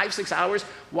next 5-6 hours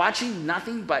watching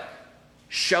nothing but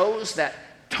shows that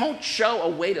don't show a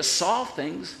way to solve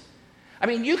things? I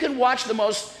mean, you can watch the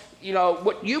most,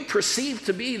 what you perceive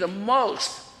to be the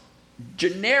most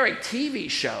generic TV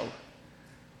show,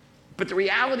 but the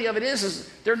reality of it is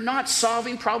they're not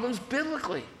solving problems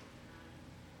biblically.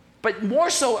 But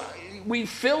more so, we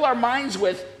fill our minds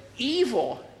with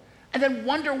evil and then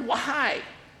wonder why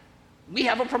we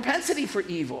have a propensity for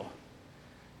evil.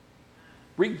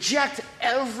 Reject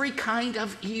every kind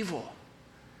of evil.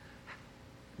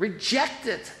 Reject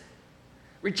it.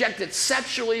 Reject it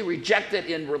sexually, reject it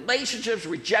in relationships,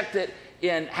 reject it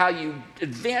in how you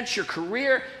advance your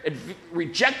career,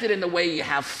 reject it in the way you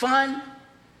have fun.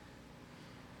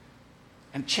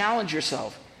 And challenge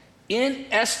yourself. In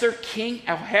Esther, King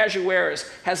Ahasuerus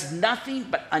has nothing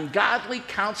but ungodly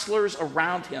counselors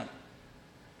around him.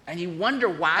 And you wonder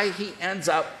why he ends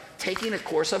up taking a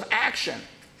course of action.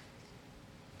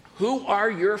 Who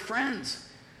are your friends?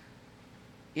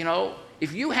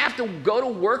 If you have to go to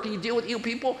work and you deal with evil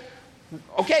people,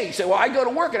 okay, you say, well, I go to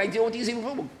work and I deal with these evil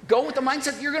people. Go with the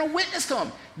mindset that you're going to witness to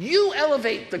them. You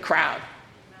elevate the crowd.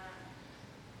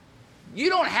 You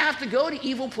don't have to go to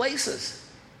evil places.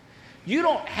 You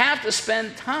don't have to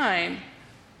spend time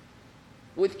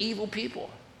with evil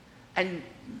people. And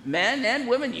men and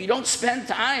women, you don't spend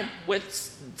time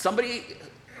with somebody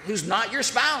who's not your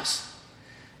spouse.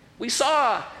 We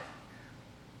saw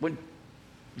when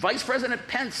Vice President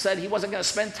Pence said he wasn't going to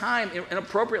spend time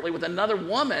inappropriately with another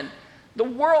woman, the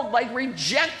world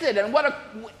rejected, and what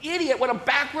an idiot, what a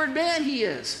backward man he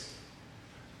is.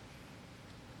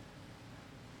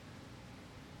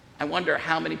 I wonder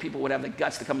how many people would have the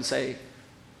guts to come and say,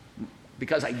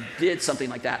 because I did something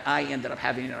like that, I ended up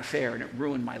having an affair and it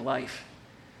ruined my life.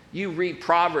 You read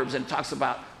Proverbs and it talks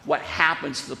about what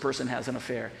happens to the person who has an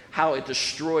affair, how it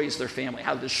destroys their family,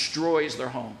 how it destroys their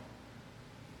home.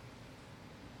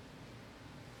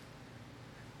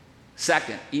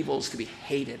 Second, evil is to be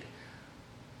hated.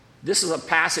 This is a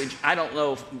passage, I don't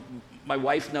know if my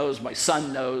wife knows, my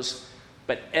son knows,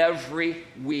 but every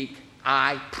week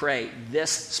I pray this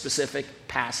specific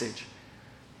passage.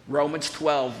 Romans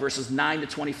 12, verses 9 to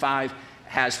 25,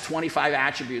 has 25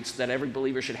 attributes that every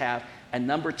believer should have. And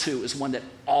number 2 is one that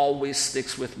always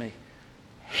sticks with me.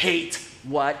 Hate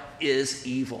what is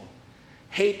evil.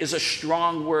 Hate is a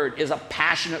strong word, is a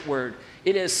passionate word.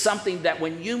 It is something that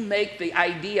when you make the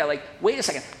idea, wait a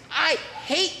second, I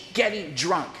hate getting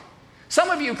drunk. Some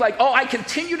of you I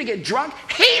continue to get drunk.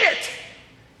 Hate it.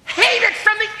 Hate it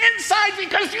from the inside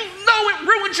because you know it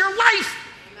ruins your life.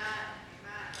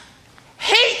 Amen.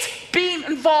 Hate being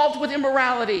involved with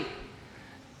immorality.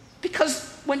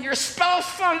 Because when your spouse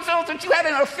finds out that you had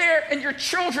an affair and your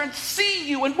children see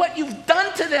you and what you've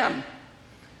done to them,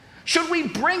 should we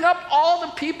bring up all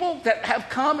the people that have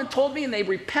come and told me and they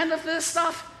repent of this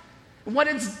stuff and what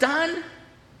it's done?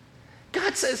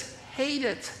 God says, hate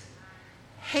it.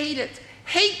 Hate it.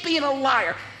 Hate being a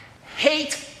liar.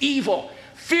 Hate evil.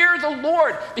 Fear the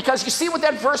Lord. Because you see what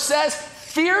that verse says?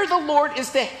 Fear the Lord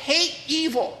is to hate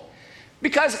evil.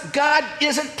 Because God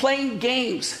isn't playing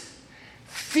games.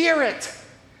 Fear it.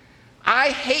 I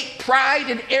hate pride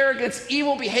and arrogance,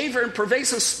 evil behavior, and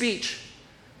pervasive speech.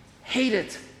 Hate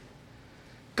it.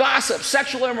 Gossip,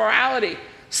 sexual immorality,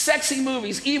 sexy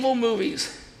movies, evil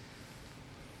movies.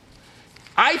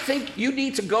 I think you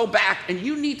need to go back and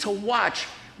you need to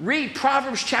read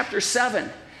Proverbs chapter 7.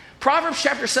 Proverbs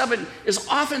chapter 7 is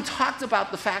often talked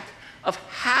about the fact of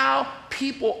how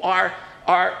people are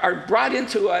brought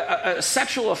into a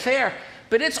sexual affair,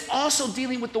 but it's also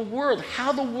dealing with the world,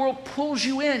 how the world pulls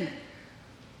you in.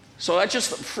 So that's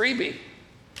just a freebie.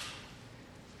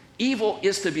 Evil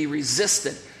is to be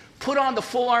resisted. Put on the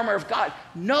full armor of God.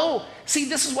 No. See,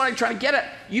 this is what I'm trying to get at.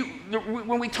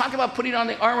 When we talk about putting on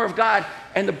the armor of God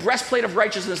and the breastplate of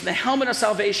righteousness and the helmet of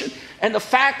salvation and the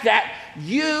fact that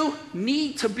you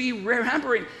need to be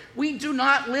remembering, we do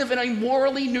not live in a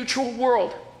morally neutral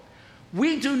world.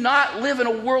 We do not live in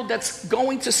a world that's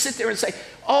going to sit there and say,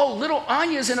 oh, little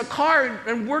Anya's in a car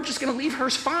and we're just going to leave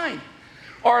hers fine.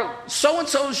 Or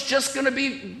so-and-so's just going to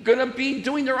be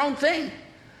doing their own thing.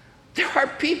 There are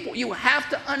people, you have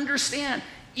to understand,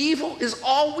 evil is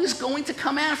always going to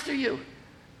come after you.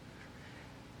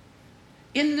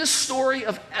 In this story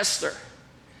of Esther,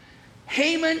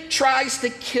 Haman tries to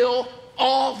kill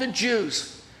all the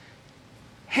Jews.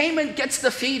 Haman gets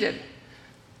defeated.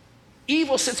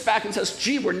 Evil sits back and says,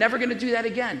 gee, we're never going to do that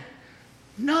again.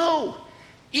 No.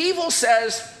 Evil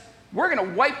says, we're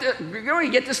going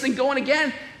to get this thing going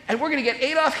again, and we're going to get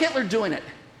Adolf Hitler doing it.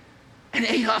 And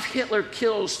Adolf Hitler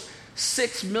kills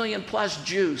 6 million plus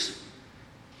Jews.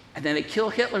 And then they kill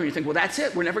Hitler, and you think, well, that's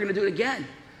it. We're never going to do it again.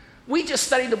 We just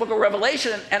studied the book of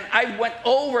Revelation, and I went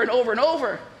over and over and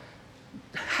over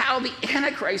how the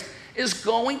Antichrist is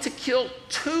going to kill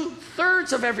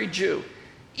 2/3 of every Jew.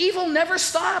 Evil never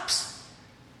stops.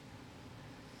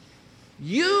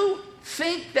 You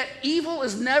think that evil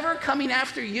is never coming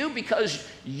after you because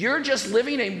you're just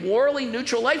living a morally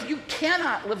neutral life? You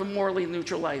cannot live a morally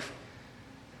neutral life.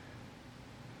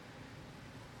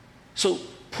 So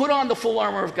put on the full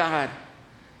armor of God.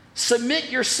 Submit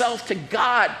yourself to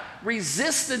God.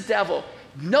 Resist the devil.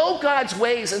 Know God's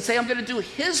ways and say, I'm going to do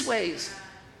his ways.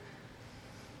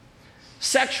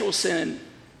 Sexual sin,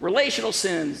 relational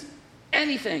sins,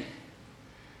 anything.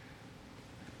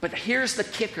 But here's the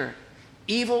kicker.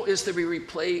 Evil is to be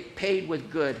repaid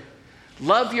with good.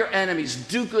 Love your enemies.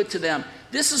 Do good to them.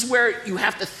 This is where you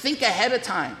have to think ahead of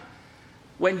time.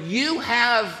 When you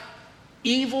have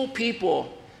evil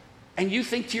people and you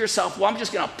think to yourself, well, I'm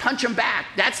just going to punch them back.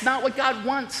 That's not what God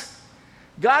wants.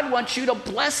 God wants you to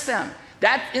bless them.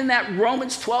 That's in that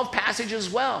Romans 12 passage as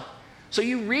well. So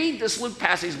you read this Luke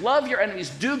passage, love your enemies,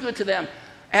 do good to them,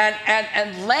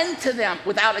 and lend to them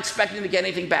without expecting to get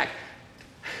anything back.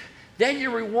 Then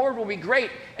your reward will be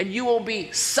great, and you will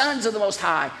be sons of the Most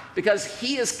High, because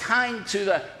he is kind to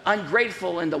the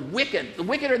ungrateful and the wicked. The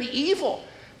wicked are the evil.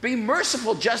 Be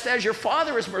merciful just as your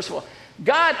Father is merciful.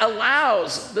 God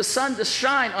allows the sun to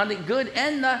shine on the good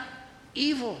and the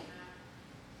evil.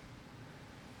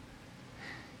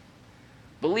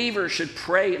 Believers should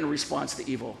pray in response to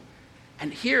evil.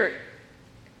 And here,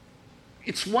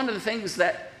 it's one of the things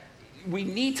that we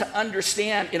need to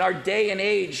understand in our day and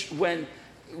age when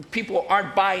people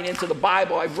aren't buying into the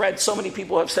Bible. I've read so many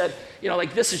people have said,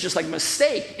 like this is just like a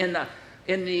mistake in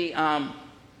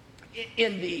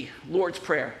the Lord's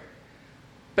Prayer.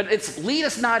 But it's lead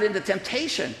us not into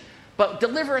temptation, but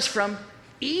deliver us from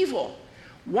evil.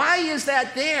 Why is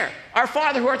that there? Our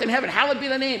Father who art in heaven, hallowed be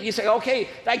thy name. You say, okay,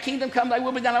 thy kingdom come, thy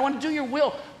will be done. I want to do your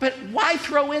will. But why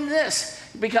throw in this?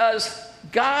 Because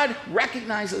God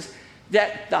recognizes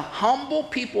that the humble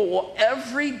people will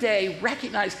every day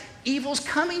recognize evil's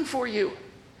coming for you.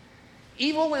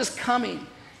 Evil is coming.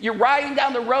 You're riding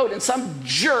down the road and some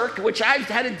jerk, which I've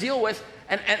had to deal with,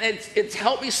 and it's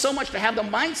helped me so much to have the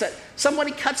mindset.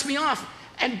 Somebody cuts me off,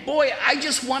 and boy, I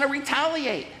just want to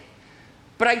retaliate.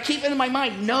 But I keep it in my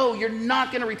mind, no, you're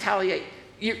not going to retaliate.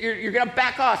 You're going to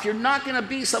back off. You're not going to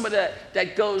be somebody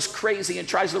that goes crazy and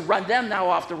tries to run them now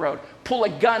off the road, pull a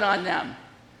gun on them.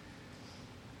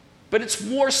 But it's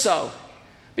more so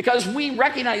because we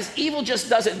recognize evil just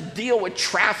doesn't deal with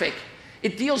traffic.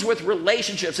 It deals with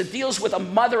relationships. It deals with a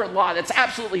mother-in-law that's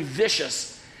absolutely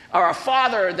vicious, or a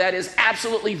father that is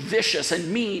absolutely vicious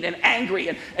and mean and angry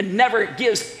and never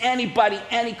gives anybody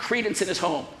any credence in his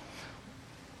home.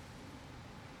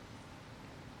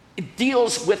 It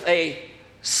deals with a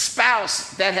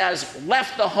spouse that has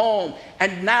left the home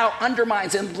and now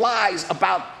undermines and lies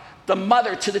about the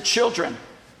mother to the children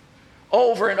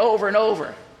over and over and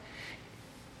over.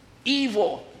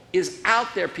 Evil is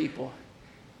out there, people.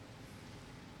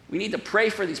 We need to pray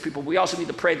for these people. We also need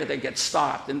to pray that they get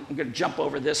stopped. And I'm going to jump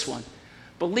over this one.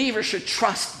 Believers should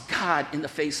trust God in the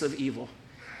face of evil.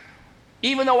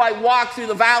 Even though I walk through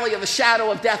the valley of the shadow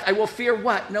of death, I will fear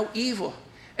what? No evil.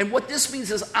 And what this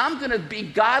means is I'm going to be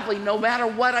godly no matter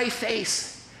what I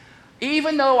face.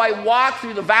 Even though I walk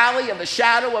through the valley of the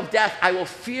shadow of death, I will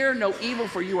fear no evil,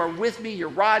 for you are with me. Your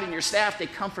rod and your staff, they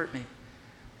comfort me.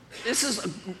 This is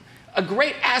a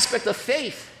great aspect of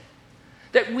faith,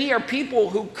 that we are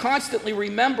people who constantly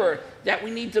remember that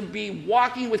we need to be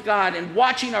walking with God and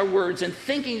watching our words and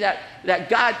thinking that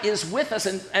God is with us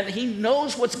and he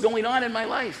knows what's going on in my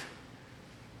life.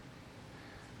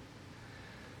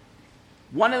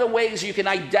 One of the ways you can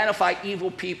identify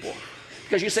evil people,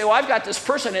 because you say, well, I've got this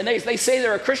person and they say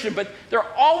they're a Christian, but they're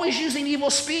always using evil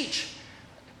speech.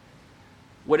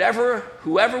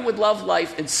 Whoever would love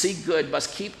life and see good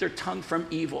must keep their tongue from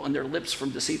evil and their lips from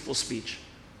deceitful speech.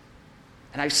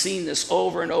 And I've seen this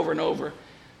over and over and over,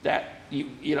 that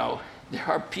there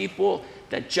are people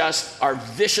that just are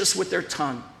vicious with their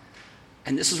tongue.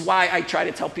 And this is why I try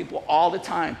to tell people all the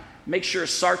time, make sure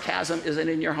sarcasm isn't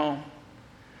in your home.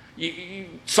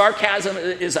 Sarcasm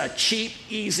is a cheap,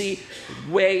 easy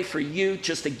way for you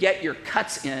just to get your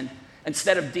cuts in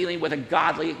instead of dealing with a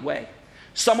godly way.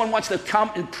 Someone wants to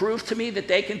come and prove to me that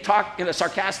they can talk in a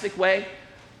sarcastic way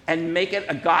and make it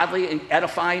a godly and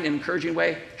edifying and encouraging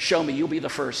way, show me. You'll be the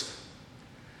first.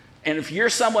 And if you're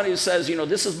someone who says,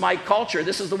 this is my culture,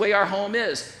 this is the way our home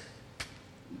is,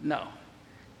 no.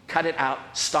 Cut it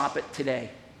out. Stop it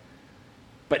today.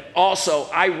 But also,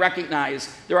 I recognize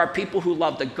there are people who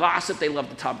love to gossip. They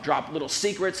love to drop little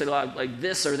secrets. They love like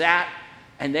this or that.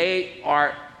 And they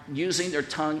are using their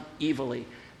tongue evilly.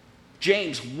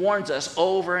 James warns us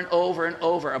over and over and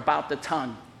over about the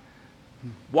tongue.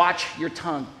 Watch your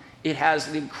tongue. It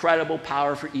has the incredible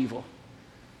power for evil.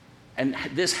 And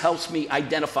this helps me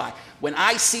identify. When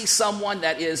I see someone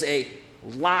that is a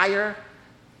liar,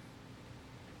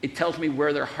 it tells me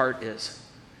where their heart is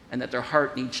and that their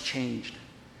heart needs changed.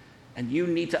 And you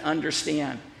need to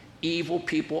understand, evil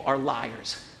people are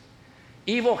liars.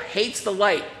 Evil hates the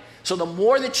light. So the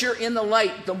more that you're in the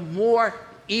light, the more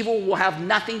evil will have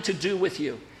nothing to do with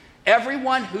you.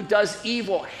 Everyone who does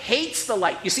evil hates the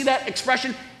light. You see that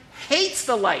expression? Hates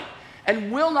the light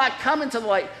and will not come into the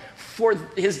light, for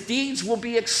his deeds will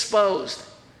be exposed.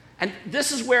 And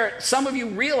this is where some of you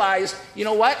realize, you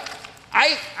know what?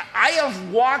 I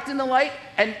have walked in the light,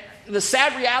 and the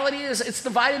sad reality is it's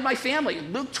divided my family.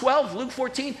 Luke 12, Luke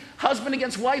 14, husband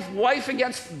against wife, wife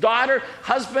against daughter,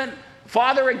 husband,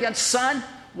 father against son.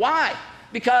 Why?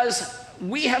 Because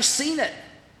we have seen it.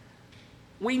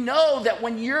 We know that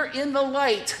when you're in the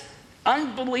light,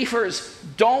 unbelievers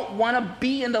don't want to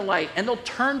be in the light, and they'll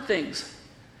turn things.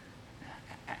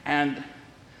 And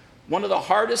one of the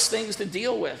hardest things to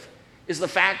deal with is the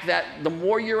fact that the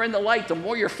more you're in the light, the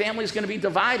more your family is going to be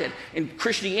divided. In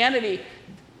Christianity,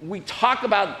 we talk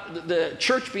about the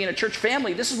church being a church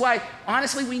family. This is why,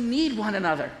 honestly, we need one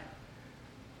another.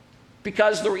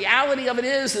 Because the reality of it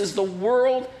is the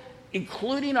world,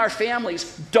 including our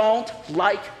families, don't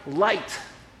like light.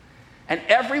 And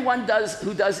everyone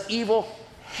who does evil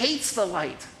hates the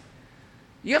light.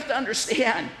 You have to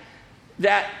understand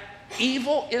that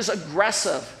evil is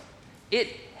aggressive. It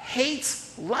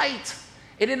hates light.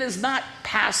 And it is not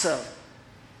passive.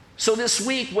 So this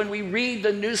week, when we read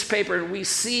the newspaper and we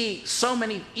see so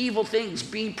many evil things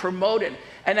being promoted,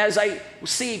 and as I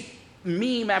see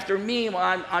meme after meme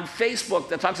on Facebook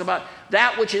that talks about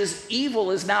that which is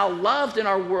evil is now loved in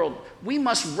our world, we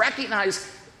must recognize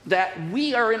that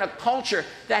we are in a culture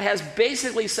that has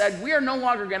basically said we are no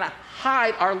longer going to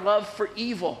hide our love for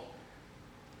evil.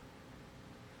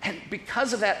 And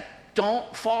because of that,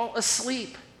 don't fall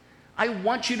asleep. I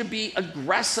want you to be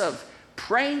aggressive,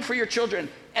 praying for your children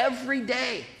every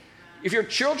day. If your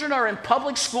children are in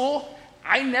public school,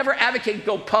 I never advocate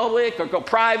go public or go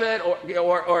private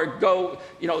or go,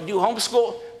 do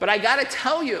homeschool. But I got to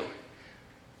tell you,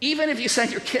 even if you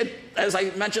send your kid, as I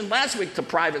mentioned last week, to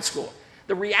private school,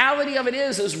 the reality of it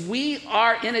is we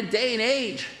are in a day and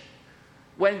age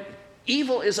when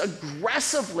evil is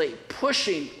aggressively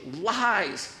pushing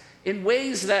lies in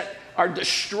ways that are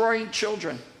destroying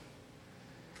children.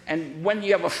 And when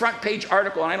you have a front page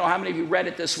article, and I don't know how many of you read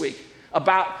it this week,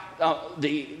 about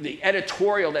the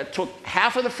editorial that took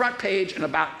half of the front page and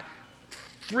about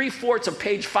 3/4 of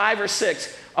page 5 or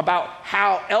 6 about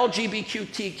how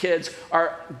LGBTQ kids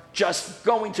are just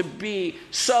going to be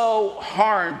so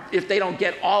harmed if they don't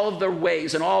get all of their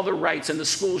ways and all their rights, and the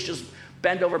schools just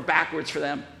bend over backwards for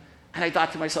them. And I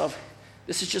thought to myself,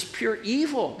 this is just pure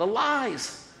evil, the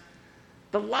lies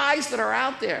that are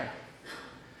out there.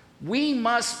 We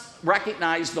must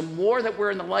recognize the more that we're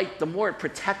in the light, the more it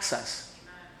protects us.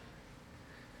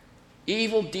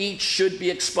 Evil deeds should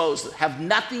be exposed. Have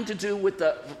nothing to do with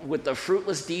the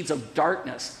fruitless deeds of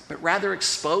darkness, but rather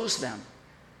expose them.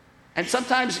 And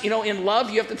sometimes, in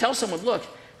love, you have to tell someone, look,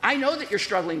 I know that you're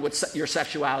struggling with your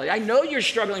sexuality. I know you're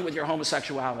struggling with your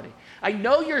homosexuality. I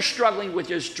know you're struggling with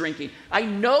your drinking. I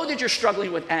know that you're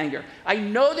struggling with anger. I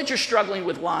know that you're struggling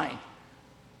with lying.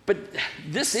 But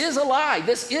this is a lie.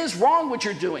 This is wrong what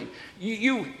you're doing.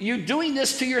 You doing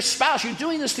this to your spouse. You're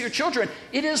doing this to your children.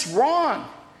 It is wrong.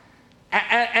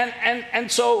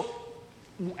 And so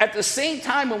at the same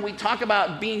time, when we talk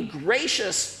about being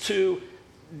gracious to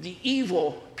the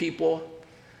evil people,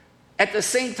 at the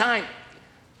same time,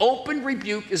 open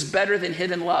rebuke is better than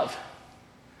hidden love.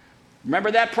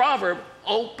 Remember that proverb,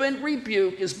 open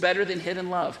rebuke is better than hidden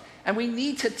love. And we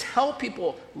need to tell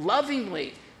people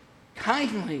lovingly,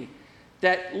 kindly,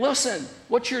 that listen,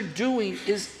 what you're doing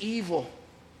is evil.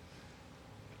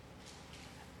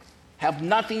 Have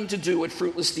nothing to do with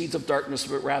fruitless deeds of darkness,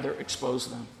 but rather expose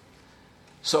them.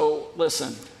 So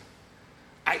listen,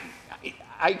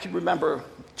 I can remember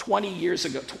 30 years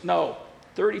ago,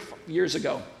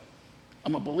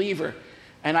 I'm a believer,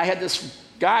 and I had this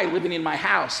guy living in my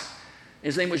house.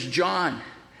 His name was John,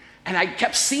 and I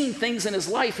kept seeing things in his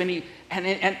life, and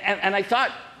I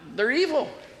thought they're evil.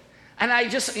 And I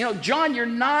just, John, you're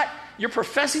not you're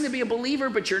professing to be a believer,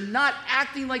 but you're not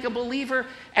acting like a believer.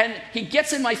 And he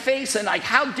gets in my face and like,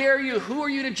 how dare you? Who are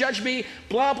you to judge me?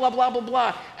 Blah, blah, blah, blah,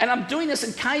 blah. And I'm doing this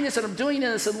in kindness and I'm doing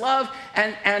this in love.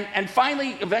 And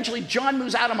finally, eventually, John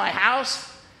moves out of my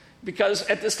house because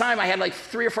at this time I had like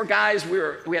 3 or 4 guys.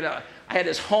 I had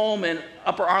this home in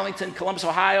Upper Arlington, Columbus,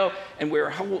 Ohio, and we were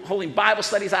holding Bible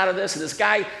studies out of this. And this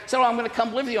guy said, I'm going to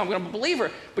come live with you. I'm going to be a believer.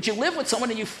 But you live with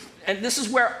someone and this is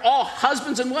where all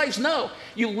husbands and wives know.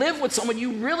 You live with someone,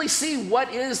 you really see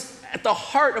what is at the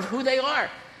heart of who they are.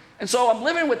 And so I'm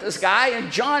living with this guy,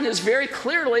 and John is very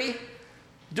clearly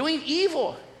doing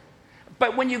evil.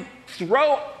 But when you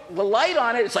throw the light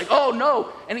on it, it's like, oh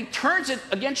no, and he turns it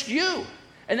against you.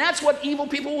 And that's what evil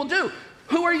people will do.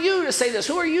 Who are you to say this?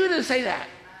 Who are you to say that?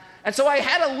 And so I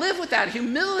had to live with that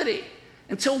humility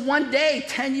until one day,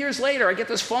 10 years later, I get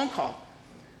this phone call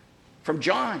from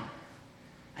John.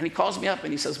 And he calls me up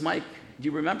and he says, Mike, do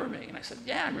you remember me? And I said,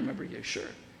 yeah, I remember you, sure.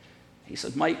 He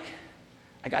said, Mike,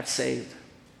 I got saved.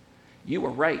 You were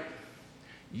right.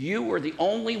 You were the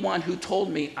only one who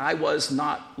told me I was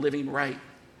not living right.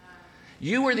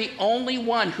 You were the only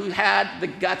one who had the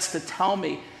guts to tell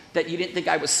me that you didn't think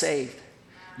I was saved.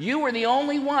 You were the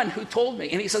only one who told me.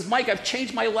 And he says, Mike, I've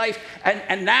changed my life.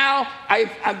 And now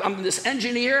I'm this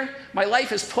engineer. My life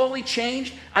has totally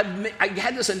changed. I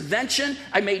had this invention.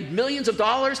 I made millions of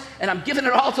dollars. And I'm giving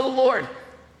it all to the Lord.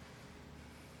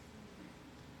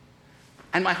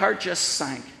 And my heart just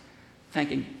sank,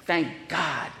 thank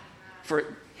God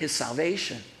for his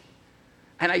salvation.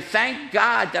 And I thank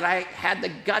God that I had the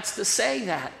guts to say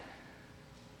that.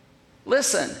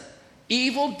 Listen,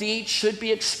 evil deeds should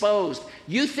be exposed.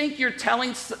 You think you're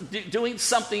doing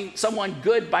someone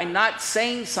good by not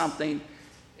saying something,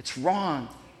 it's wrong.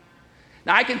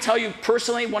 Now, I can tell you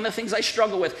personally, one of the things I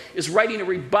struggle with is writing a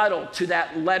rebuttal to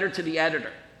that letter to the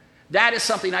editor. That is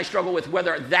something I struggle with,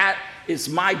 whether that is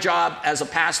my job as a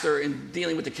pastor in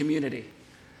dealing with the community.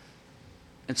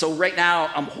 And so right now,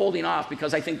 I'm holding off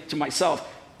because I think to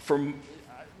myself,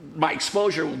 my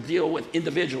exposure will deal with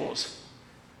individuals.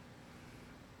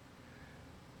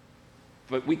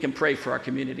 But we can pray for our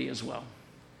community as well.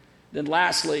 Then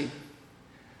lastly,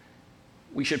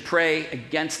 we should pray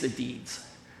against the deeds.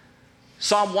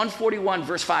 Psalm 141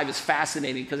 verse 5 is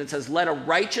fascinating because it says, let a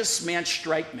righteous man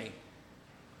strike me.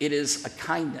 It is a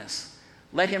kindness.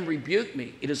 Let him rebuke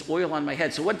me. It is oil on my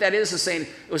head. So what that is saying,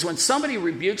 it was when somebody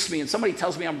rebukes me and somebody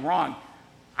tells me I'm wrong,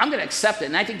 I'm going to accept it.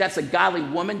 And I think that's a godly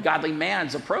woman, godly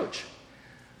man's approach.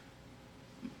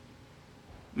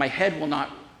 My head will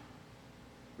not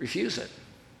refuse it.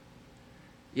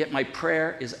 Yet my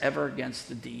prayer is ever against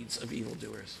the deeds of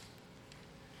evildoers.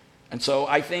 And so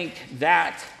I think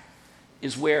that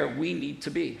is where we need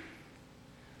to be.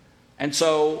 And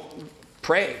so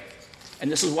pray. And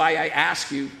this is why I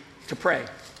ask you to pray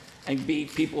and be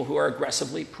people who are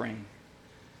aggressively praying.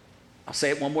 I'll say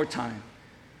it one more time.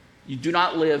 You do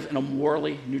not live in a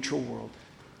morally neutral world.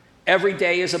 Every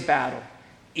day is a battle.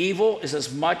 Evil is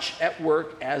as much at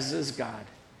work as is God.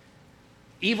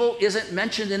 Evil isn't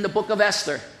mentioned in the book of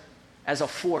Esther as a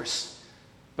force.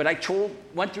 But I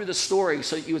went through the story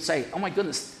so that you would say, oh my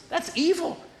goodness, that's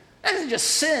evil. That isn't just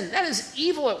sin. That is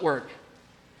evil at work.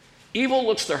 Evil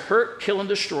looks to hurt, kill, and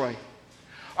destroy.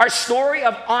 Our story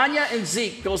of Anya and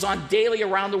Zeke goes on daily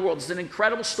around the world. It's an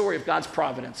incredible story of God's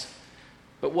providence.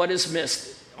 But what is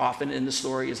missed often in the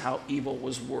story is how evil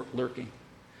was lurking.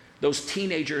 Those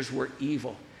teenagers were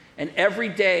evil. And every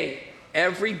day,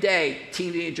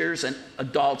 teenagers and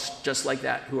adults just like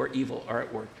that who are evil are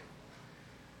at work.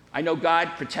 I know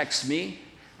God protects me.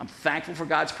 I'm thankful for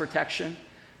God's protection.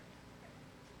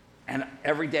 And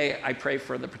every day I pray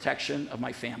for the protection of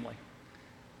my family.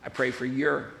 I pray for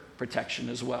your protection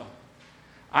as well.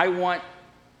 I want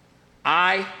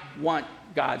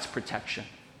God's protection.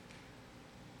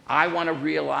 I want to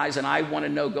realize and I want to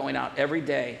know going out every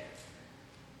day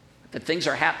that things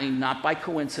are happening not by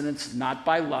coincidence, not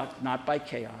by luck, not by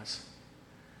chaos,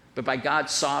 but by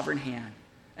God's sovereign hand.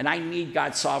 And I need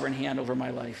God's sovereign hand over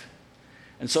my life.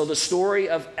 And so the story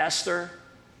of Esther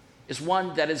is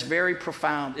one that is very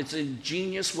profound. It's an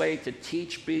ingenious way to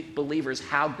teach believers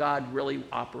how God really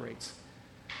operates.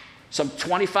 Some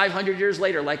 2,500 years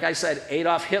later, like I said,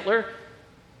 Adolf Hitler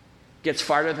gets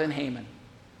farther than Haman.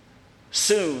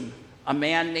 Soon, a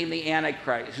man named the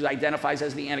Antichrist, who identifies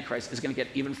as the Antichrist, is going to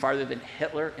get even farther than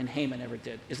Hitler and Haman ever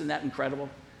did. Isn't that incredible?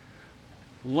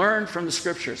 Learn from the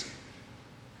scriptures.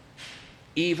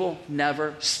 Evil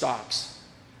never stops.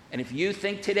 And if you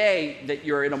think today that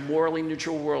you're in a morally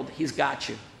neutral world, he's got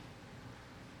you.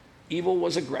 Evil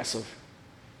was aggressive.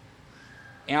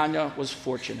 Anya was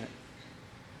fortunate.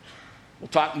 We'll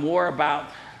talk more about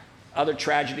other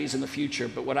tragedies in the future.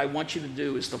 But what I want you to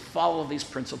do is to follow these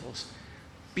principles.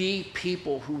 Be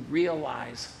people who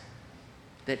realize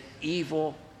that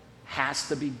evil has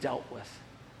to be dealt with.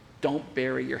 Don't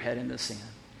bury your head in the sand.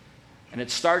 And it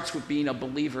starts with being a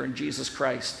believer in Jesus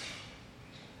Christ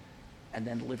and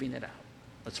then living it out.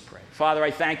 Let's pray. Father,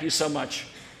 I thank you so much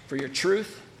for your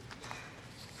truth,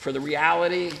 for the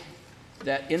reality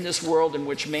that in this world in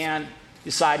which man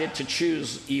decided to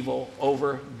choose evil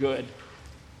over good,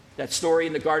 that story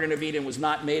in the Garden of Eden was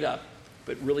not made up,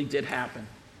 but really did happen.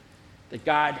 That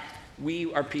God,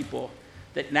 we are people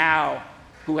that now,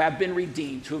 who have been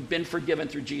redeemed, who have been forgiven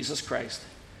through Jesus Christ,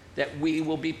 that we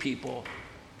will be people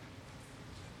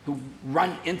who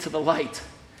run into the light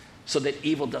so that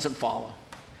evil doesn't follow.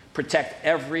 Protect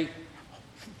every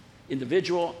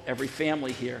individual, every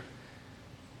family here.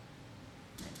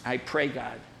 I pray,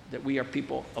 God, that we are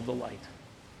people of the light.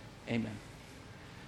 Amen.